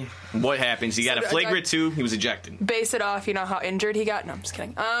NBA. What happens? He got a flagrant 2. He was ejected. Base it off, how injured he got? No, I'm just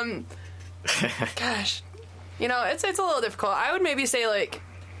kidding. Gosh. It's a little difficult. I would maybe say,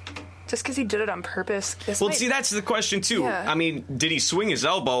 just because he did it on purpose. See, that's the question, too. Yeah. I mean, did he swing his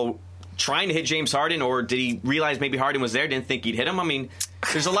elbow trying to hit James Harden, or did he realize maybe Harden was there, didn't think he'd hit him? I mean,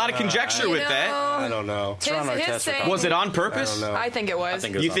 there's a lot of conjecture with that. I don't know. Was it on purpose? I don't know. I think it was.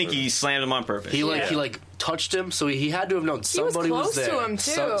 You think he slammed him on purpose? He touched him, so he had to have known somebody was there. To him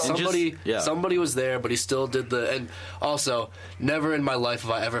too. Somebody was there, but he still did and also, never in my life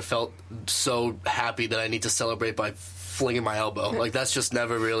have I ever felt so happy that I need to celebrate by flinging my elbow. That's just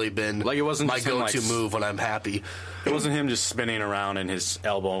never really been it wasn't my go-to move when I'm happy. It wasn't him just spinning around and his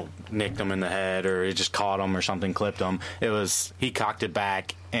elbow nicked him in the head, or it just caught him or something clipped him. It was he cocked it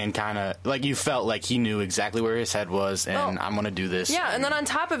back and kind of you felt like he knew exactly where his head was, and I'm going to do this. Yeah, and then on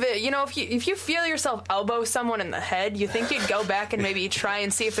top of it, if you feel yourself elbow someone in the head, you think you'd go back and maybe try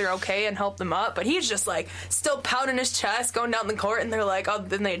and see if they're okay and help them up, but he's just still pounding his chest, going down the court, and they're like, oh,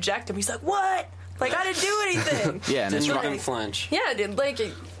 then they eject him. He's like, what? I didn't do anything. Yeah, and didn't even flinch. Yeah, dude.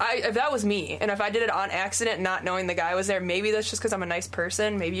 If that was me, and if I did it on accident, not knowing the guy was there, maybe that's just because I'm a nice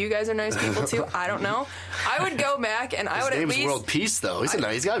person. Maybe you guys are nice people too. I don't know. I would go back and I would at least. His name's World Peace, though. He's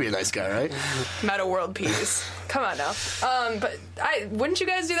got to be a nice guy, right? Meta World Peace. Come on now. But wouldn't you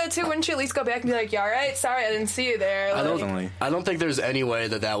guys do that too? Wouldn't you at least go back and be like, "Yeah, all right, sorry, I didn't see you there." I don't think there's any way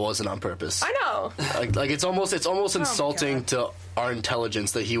that wasn't on purpose. I know. It's almost insulting to our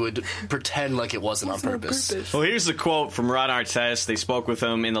intelligence that he would pretend like it wasn't on purpose. Well, here's the quote from Ron Artest. They spoke with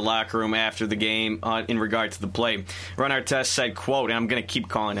him in the locker room after the game in regard to the play. Ron Artest said, quote, and I'm going to keep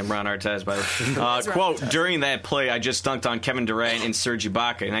calling him Ron Artest, by the way. Quote, during that play, I just dunked on Kevin Durant and Serge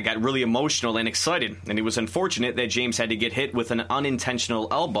Ibaka, and I got really emotional and excited, and it was unfortunate that James had to get hit with an unintentional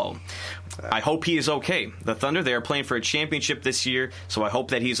elbow. I hope he is okay. The Thunder, they are playing for a championship this year, so I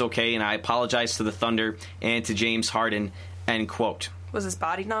hope that he's okay, and I apologize to the Thunder and to James Harden, end quote. Was his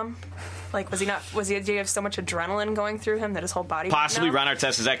body numb? Did he have so much adrenaline going through him that his whole body Possibly. was numb? Ron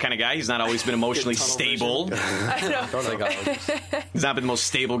Artest is that kind of guy. He's not always been emotionally stable. I know. He's not been the most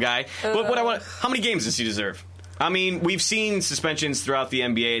stable guy. But how many games does he deserve? I mean, we've seen suspensions throughout the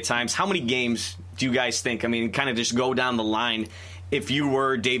NBA at times. How many games do you guys think? I mean, kind of just go down the line. If you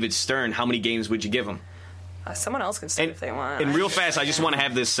were David Stern, how many games would you give him? Someone else can start if they want. And real fast, I just want to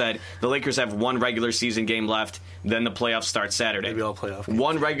have this said. The Lakers have one regular season game left. Then the playoffs start Saturday. Maybe all playoff games.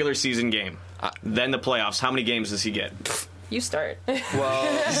 One regular season game. Then the playoffs. How many games does he get? You start.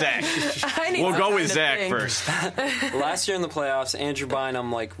 Well, Zach. We'll go with Zach first. Last year in the playoffs, Andrew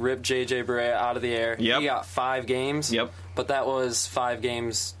Bynum ripped J.J. Barea out of the air. Yep. He got 5 games. Yep. But that was 5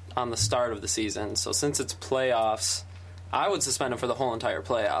 games on the start of the season. So since it's playoffs, I would suspend him for the whole entire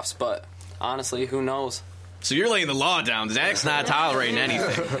playoffs. But honestly, who knows? So you're laying the law down. Zach's not tolerating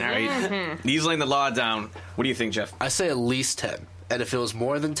anything. All right. He's laying the law down. What do you think, Jeff? I say at least 10. And if it was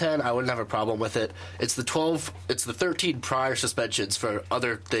more than 10, I wouldn't have a problem with it. It's the 13 prior suspensions for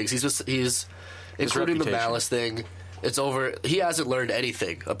other things. He's including the Malice thing. It's over. He hasn't learned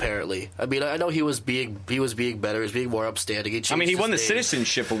anything, apparently. I mean, I know he was being better. He was being more upstanding. He won the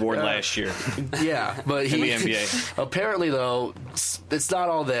Citizenship Award last year. Yeah, but in the NBA. Apparently, though, it's not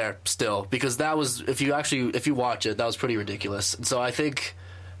all there still, because that was, if you watch it, that was pretty ridiculous. So I think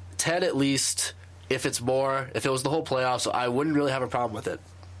 10 at least. If it's more, if it was the whole playoffs, I wouldn't really have a problem with it.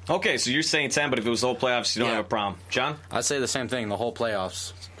 Okay, so you're saying 10, but if it was the whole playoffs, you don't have a problem. John? I'd say the same thing, the whole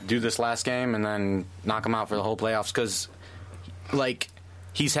playoffs. Do this last game and then knock him out for the whole playoffs, because,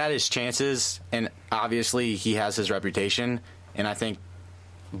 he's had his chances, and obviously he has his reputation, and I think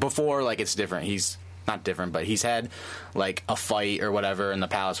before, it's different. He's not different, but he's had, a fight or whatever, and the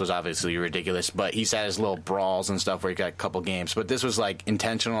Palace was obviously ridiculous, but he's had his little brawls and stuff where he got a couple games. But this was,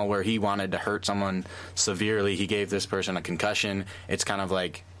 intentional, where he wanted to hurt someone severely. He gave this person a concussion. It's kind of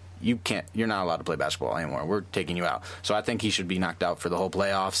you're not allowed to play basketball anymore. We're taking you out. So I think he should be knocked out for the whole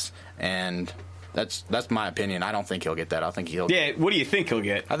playoffs, and that's my opinion. I don't think he'll get that. I think he'll... Yeah, what do you think he'll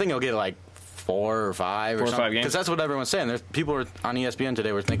get? I think he'll get, 4 or 5 or something. 5 games? Because that's what everyone's saying. There's people on ESPN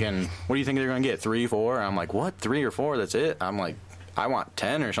today were thinking, what do you think they're going to get, 3, 4? I'm like, what, 3 or 4? That's it? I'm like, I want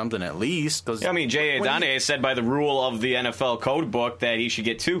 10 or something at least. Cause Jay Adane said by the rule of the NFL code book that he should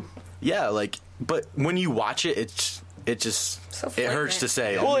get 2. Yeah, but when you watch it, it just So it hurts to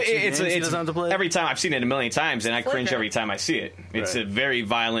say. Well, it's every time I've seen it a million times, and I cringe flicker. every time I see it. It's a very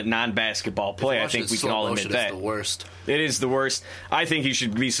violent, non-basketball play. I think we can all admit that. It's the worst. It is the worst. I think he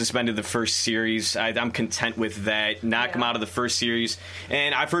should be suspended the first series. I'm content with that. Knock him out of the first series.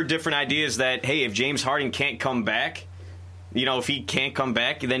 And I've heard different ideas that, hey, if James Harden can't come back, if he can't come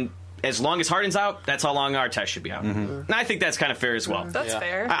back, then as long as Harden's out, that's how long Artest should be out. And I think that's kind of fair as well. That's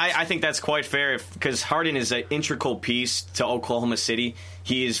fair. I think that's quite fair because Harden is an integral piece to Oklahoma City.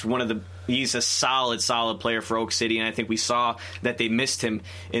 He is he's a solid player for Oak City, and I think we saw that they missed him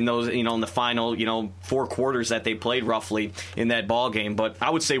in those, in the final, 4 quarters that they played roughly in that ball game. But I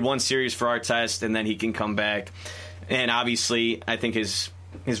would say one series for Artest, and then he can come back. And obviously, I think his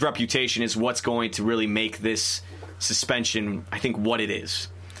reputation is what's going to really make this suspension, I think, what it is.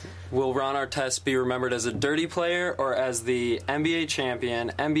 Will Ron Artest be remembered as a dirty player or as the NBA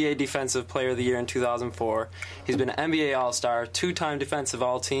champion, NBA Defensive Player of the Year in 2004? He's been an NBA All-Star, 2-time Defensive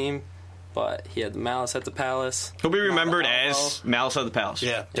All-Team, but he had malice at the Palace. He'll be remembered as Malice at the Palace.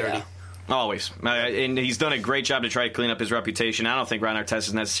 Yeah, dirty. Yeah. Always. And he's done a great job to try to clean up his reputation. I don't think Ron Artest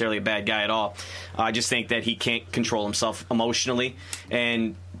is necessarily a bad guy at all. I just think that he can't control himself emotionally,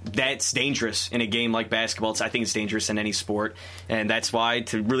 and that's dangerous in a game like basketball. I think it's dangerous in any sport, and that's why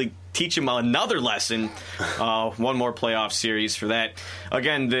to really teach him another lesson, one more playoff series for that.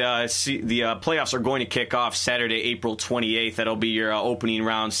 Again, the playoffs are going to kick off Saturday, April 28th. That'll be your opening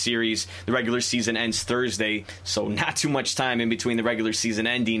round series. The regular season ends Thursday, so not too much time in between the regular season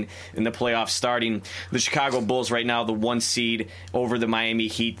ending and the playoffs starting. The Chicago Bulls right now, the 1 seed over the Miami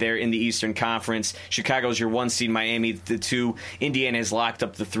Heat there in the Eastern Conference. Chicago's your 1 seed, Miami the 2. Indiana has locked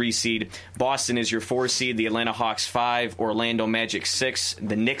up the 3 seed. Boston is your 4 seed, the Atlanta Hawks 5, Orlando Magic 6,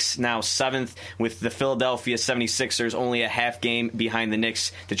 the Knicks now 7th, with the Philadelphia 76ers only a half game behind the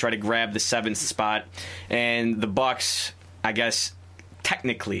Knicks to try to grab the 7th spot. And the Bucks, I guess,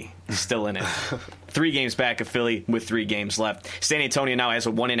 technically still in it. 3 games back of Philly with 3 games left. San Antonio now has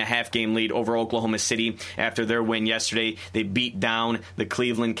a 1.5 game lead over Oklahoma City after their win yesterday. They beat down the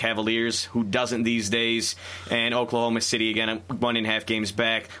Cleveland Cavaliers, who doesn't these days, and Oklahoma City again 1.5 games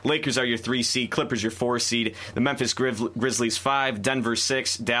back. Lakers are your 3 seed, Clippers your 4 seed, the Memphis Grizzlies 5, Denver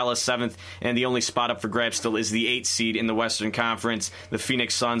 6, Dallas 7th, and the only spot up for grabs still is the 8th seed in the Western Conference. The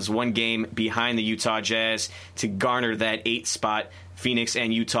Phoenix Suns 1 game behind the Utah Jazz to garner that 8th spot. Phoenix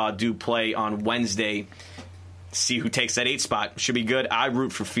and Utah do play on Wednesday. See who takes that 8th spot. Should be good. I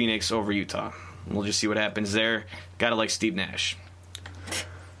root for Phoenix over Utah. We'll just see what happens there. Gotta like Steve Nash.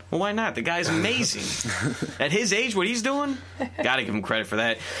 Well, why not? The guy's amazing. At his age, what he's doing, gotta give him credit for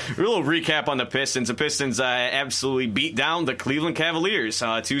that. A little recap on the Pistons. The Pistons absolutely beat down the Cleveland Cavaliers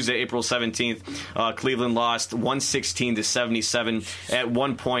Tuesday, April 17th. Cleveland lost 116-77. At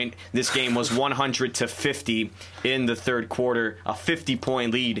one point, this game was 100-50 in the third quarter. A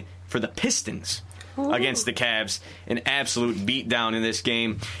 50-point lead for the Pistons against the Cavs. An absolute beatdown in this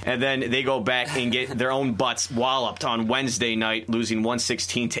game. And then they go back and get their own butts walloped on Wednesday night, losing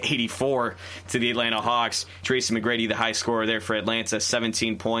 116-84 to the Atlanta Hawks. Tracy McGrady, the high scorer there for Atlanta,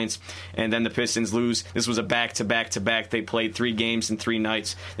 17 points. And then the Pistons lose. This was a back-to-back-to-back. They played 3 games in 3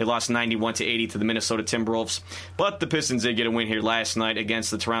 nights. They lost 91-80 to the Minnesota Timberwolves. But the Pistons did get a win here last night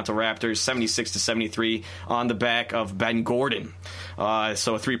against the Toronto Raptors, 76-73 on the back of Ben Gordon.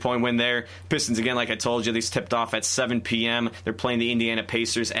 So a 3-point win there. Pistons, again, like I told you, these tipped off at 7 p.m. They're playing the Indiana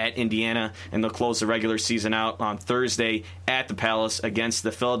Pacers at Indiana, and they'll close the regular season out on Thursday at the Palace against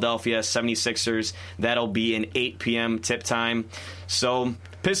the Philadelphia 76ers. That'll be an 8 p.m. tip time. So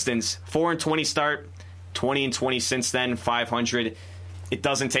Pistons, 4-20 start, 20-20 since then, 500. It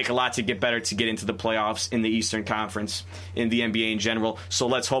doesn't take a lot to get better to get into the playoffs in the Eastern Conference, in the NBA in general. So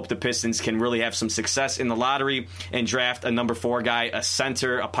let's hope the Pistons can really have some success in the lottery and draft a number 4 guy, a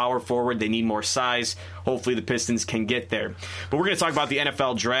center, a power forward. They need more size. Hopefully the Pistons can get there. But we're going to talk about the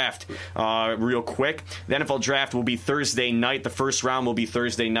NFL draft real quick. The NFL draft will be Thursday night. The first round will be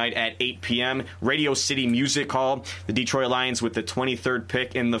Thursday night at 8 p.m. Radio City Music Hall. The Detroit Lions with the 23rd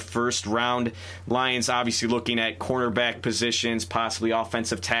pick in the first round. Lions obviously looking at cornerback positions, possibly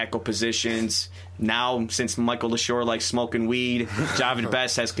offensive tackle positions. Now, since Michael LaShore likes smoking weed, Javid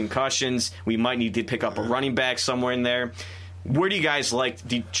Best has concussions, we might need to pick up a running back somewhere in there. Where do you guys like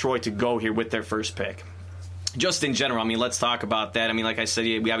Detroit to go here with their first pick? Just in general, I mean, let's talk about that. I mean, like I said,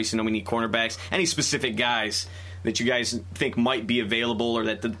 we obviously know we need cornerbacks. Any specific guys that you guys think might be available or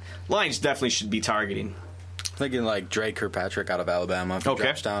that the Lions definitely should be targeting? Thinking like Dre Kirkpatrick out of Alabama. If he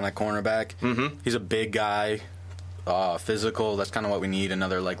drops down at cornerback. Mm-hmm. He's a big guy, physical. That's kind of what we need.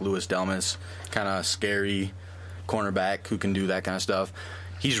 Another like Louis Delmas, kind of scary cornerback who can do that kind of stuff.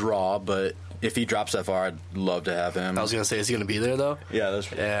 He's raw, but if he drops that far, I'd love to have him. I was going to say, is he going to be there, though? Yeah,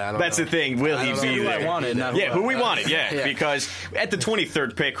 I don't that's know. the thing. Will he be who there? I wanted, not who we I wanted, because at the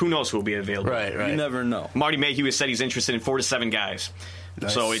 23rd pick, who knows who will be available. Right. You never know. Marty Mayhew has said he's interested in 4 to 7 guys.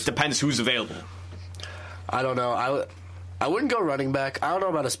 Nice. So it depends who's available. I don't know. I wouldn't go running back. I don't know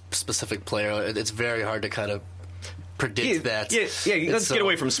about a specific player. It's very hard to kind of predict that. Yeah. Let's get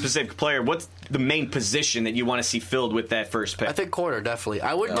away from specific player. What's the main position that you want to see filled with that first pick? I think corner, definitely.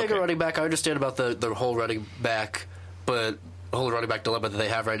 I wouldn't take a running back. I understand about the whole running back, dilemma that they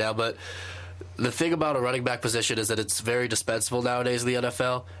have right now. But the thing about a running back position is that it's very dispensable nowadays in the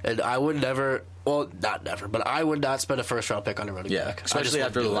NFL. And I would never, well, not never, but I would not spend a first-round pick on a running back. Especially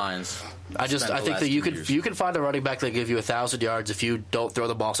after the Lions. I think that you can find a running back that give you 1,000 yards if you don't throw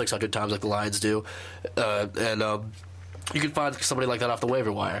the ball 600 times like the Lions do. You can find somebody like that off the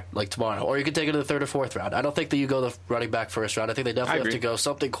waiver wire, like tomorrow. Or you can take it in the 3rd or 4th round. I don't think that you go the running back first round. I think they definitely have to go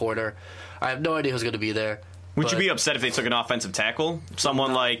something corner. I have no idea who's going to be there. Would you be upset if they took an offensive tackle?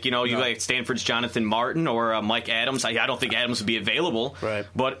 Someone like, like Stanford's Jonathan Martin or Mike Adams? I don't think Adams would be available. Right.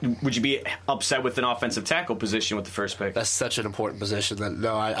 But would you be upset with an offensive tackle position with the first pick? That's such an important position that,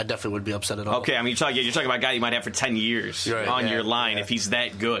 no, I definitely wouldn't be upset at all. Okay, I mean, you're talking about a guy you might have for 10 years on your line if he's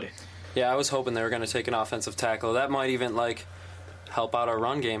that good. Yeah, I was hoping they were going to take an offensive tackle. That might even, help out our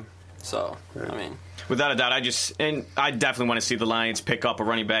run game. So, I mean... Without a doubt, I definitely want to see the Lions pick up a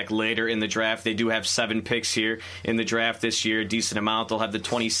running back later in the draft. They do have 7 picks here in the draft this year, a decent amount. They'll have the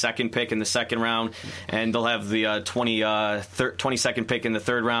 22nd pick in the 2nd round, and they'll have the 22nd pick in the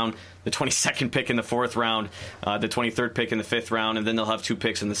 3rd round, the 22nd pick in the 4th round, the 23rd pick in the 5th round, and then they'll have 2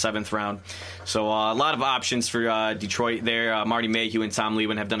 picks in the 7th round. So a lot of options for Detroit there. Marty Mayhew and Tom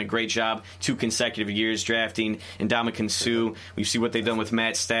Lewin have done a great job 2 consecutive years drafting Ndamukong Suh. We see what they've done with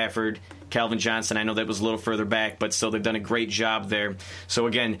Matt Stafford, Calvin Johnson. I know that was a little further back, but still they've done a great job there. So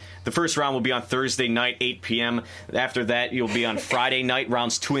again, the first round will be on Thursday night, 8 p.m. After that, you'll be on Friday night.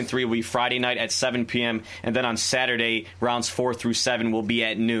 Rounds 2 and 3 will be Friday night at 7 p.m. And then on Saturday, rounds 4 through 7 will be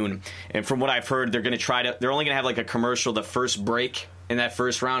at noon. And from what I've heard, they're only going to have a commercial the first break in that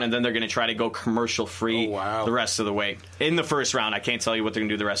first round, and then they're going to try to go commercial-free the rest of the way. In the first round, I can't tell you what they're going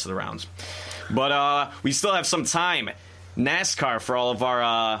to do the rest of the rounds. But we still have some time. NASCAR for all of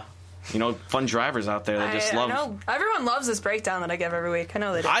our... fun drivers out there that just love. I know. Everyone loves this breakdown that I give every week. I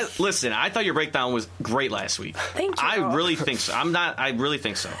know they do. Listen, I thought your breakdown was great last week. Thank you. I really think so. I really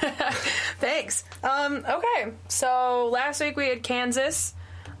think so. Thanks. Okay, so last week we had Kansas,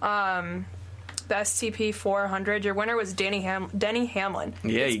 the STP 400. Your winner was Denny Hamlin.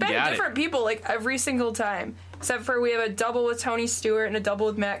 Yeah, it's been different people every single time, except for we have a double with Tony Stewart and a double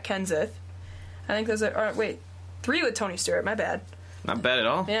with Matt Kenseth. I think those are 3 with Tony Stewart. My bad. Not bad at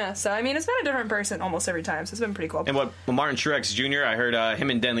all. Yeah, so I mean, it's been a different person almost every time, so it's been pretty cool. And Martin Truex Jr., I heard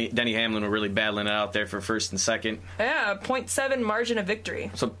him and Denny Hamlin were really battling it out there for first and second. Yeah, 0.7 margin of victory.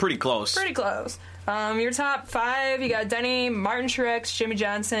 So pretty close. Pretty close. Your top 5, you got Denny, Martin Truex, Jimmy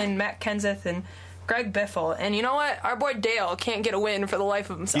Johnson, Matt Kenseth, and Greg Biffle. And you know what? Our boy Dale can't get a win for the life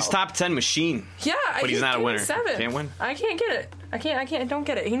of himself. He's top 10 machine. Yeah, but he's not a winner. 7th. Can't win? I can't get it. I don't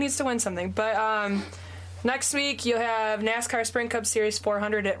get it. He needs to win something. But next week, you'll have NASCAR Sprint Cup Series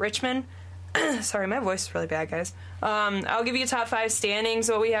 400 at Richmond. Sorry, my voice is really bad, guys. I'll give you top 5 standings,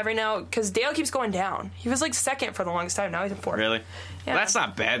 what we have right now, because Dale keeps going down. He was 2nd for the longest time. Now he's in 4th. Really? Yeah. Well, that's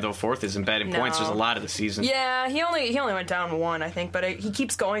not bad, though. 4th isn't bad in points. There's a lot of the season. Yeah, he only went down 1, I think, but he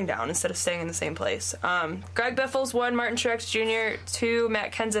keeps going down instead of staying in the same place. Greg Biffle's 1, Martin Truex Jr. 2,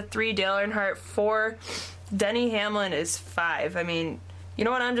 Matt Kenseth 3, Dale Earnhardt 4, Denny Hamlin is 5. I mean... You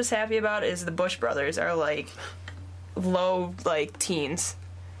know what I'm just happy about is the Busch brothers are low teens.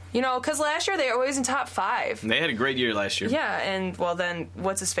 Because last year they were always in top 5. They had a great year last year. Yeah, and then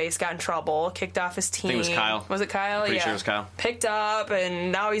what's his face got in trouble, kicked off his team. I think it was Kyle. Was it Kyle? Pretty sure it was Kyle. Picked up,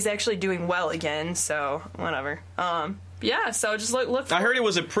 and now he's actually doing well again. So whatever. Yeah, so just look. I heard it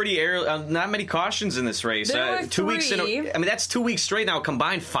was a pretty not many cautions in this race. There were 2 weeks 3. I mean, that's 2 weeks straight now.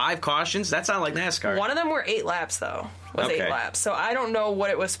 Combined 5 cautions. That's not like NASCAR. One of them were 8 laps though. Okay. 8 laps. So I don't know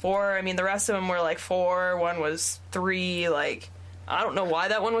what it was for. I mean, the rest of them were 4. One was 3. I don't know why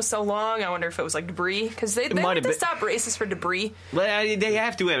that one was so long. I wonder if it was debris, because they had to stop races for debris. Well, they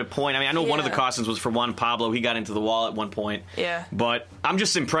have to at a point. I mean, I know one of the cautions was for Juan Pablo. He got into the wall at one point. Yeah. But I'm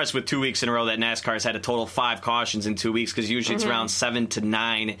just impressed with 2 weeks in a row that NASCAR has had a total of 5 cautions in 2 weeks, because usually it's around 7 to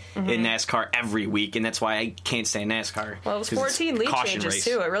 9 in NASCAR every week, and that's why I can't stand NASCAR. Well, it was 14 lead changes race.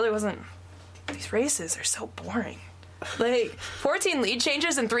 too. It really wasn't. These races are so boring. Like, 14 lead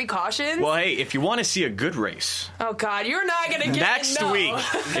changes and 3 cautions? Well, hey, if you want to see a good race... Oh, God, you're not going to get next week,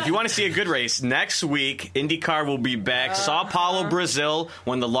 if you want to see a good race, next week, IndyCar will be back. Sao Paulo, Brazil,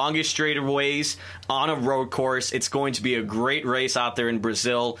 one of the longest straightaways on a road course. It's going to be a great race out there in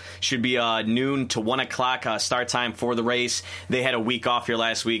Brazil. Should be noon to 1 o'clock start time for the race. They had a week off here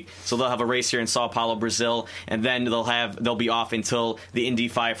last week, so they'll have a race here in Sao Paulo, Brazil, and then they'll be off until the Indy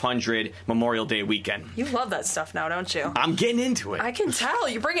 500 Memorial Day weekend. You love that stuff now, don't you? I'm getting into it. I can tell.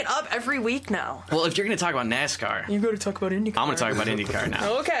 You bring it up every week now. Well, if you're going to talk about NASCAR... You're going to talk about IndyCar. I'm going to talk about IndyCar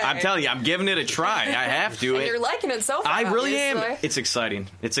now. Okay. I'm telling you, I'm giving it a try. I have to. And you're liking it so far. I really obviously. am. It's exciting.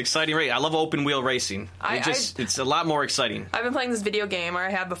 It's exciting race. I love open wheel racing. It's a lot more exciting. I've been playing this video game, or I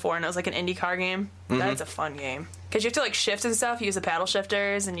have before, and it was like an IndyCar game. Mm-hmm. That's a fun game. Because you have to like shift and stuff. You use the paddle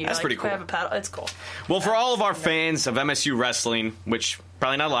shifters, and you That's like pretty cool. have a paddle. It's cool. Well, for all of our fans of MSU wrestling, which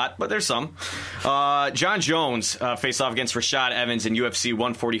probably not a lot, but there's some, John Jones faced off against Rashad Evans in UFC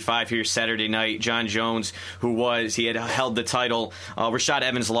 145 here Saturday night. John Jones, he had held the title. Rashad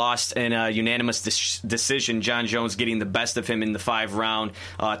Evans lost in a unanimous decision. John Jones getting the best of him in the 5-round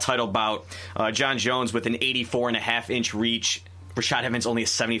title bout. John Jones with an 84.5-inch reach. Rashad Evans only a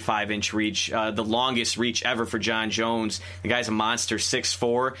 75-inch reach, the longest reach ever for John Jones. The guy's a monster,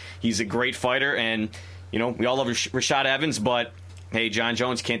 6'4". He's a great fighter, and we all love Rashad Evans, but hey, John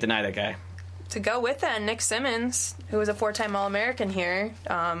Jones, can't deny that guy. To go with that, Nick Simmons, who was a 4-time All-American here,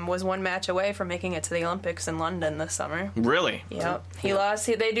 was 1 match away from making it to the Olympics in London this summer. Really? Yep. He lost.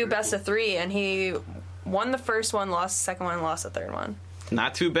 They do best of 3, and he won the first one, lost the second one, and lost the third one.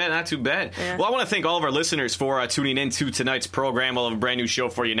 Not too bad, not too bad. Yeah. Well, I want to thank all of our listeners for tuning in to tonight's program. We'll have a brand new show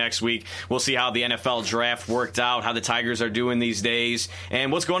for you next week. We'll see how the NFL draft worked out, how the Tigers are doing these days,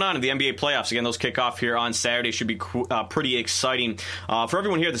 and what's going on in the NBA playoffs. Again, those kick off here on Saturday. Should be pretty exciting. For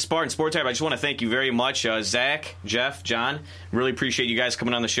everyone here at the Spartan Sports Tab, I just want to thank you very much. Zach, Jeff, John, really appreciate you guys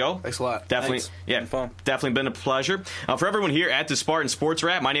coming on the show. Thanks a lot. Definitely, Thanks. Yeah, fun. Definitely been a pleasure. For everyone here at the Spartan Sports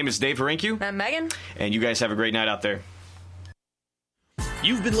Wrap, my name is Dave Harinkyu. I'm Megan. And you guys have a great night out there.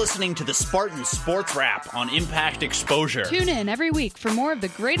 You've been listening to the Spartan Sports Wrap on Impact Exposure. Tune in every week for more of the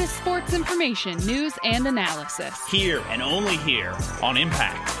greatest sports information, news, and analysis. Here and only here on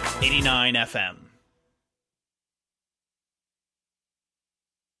Impact 89 FM.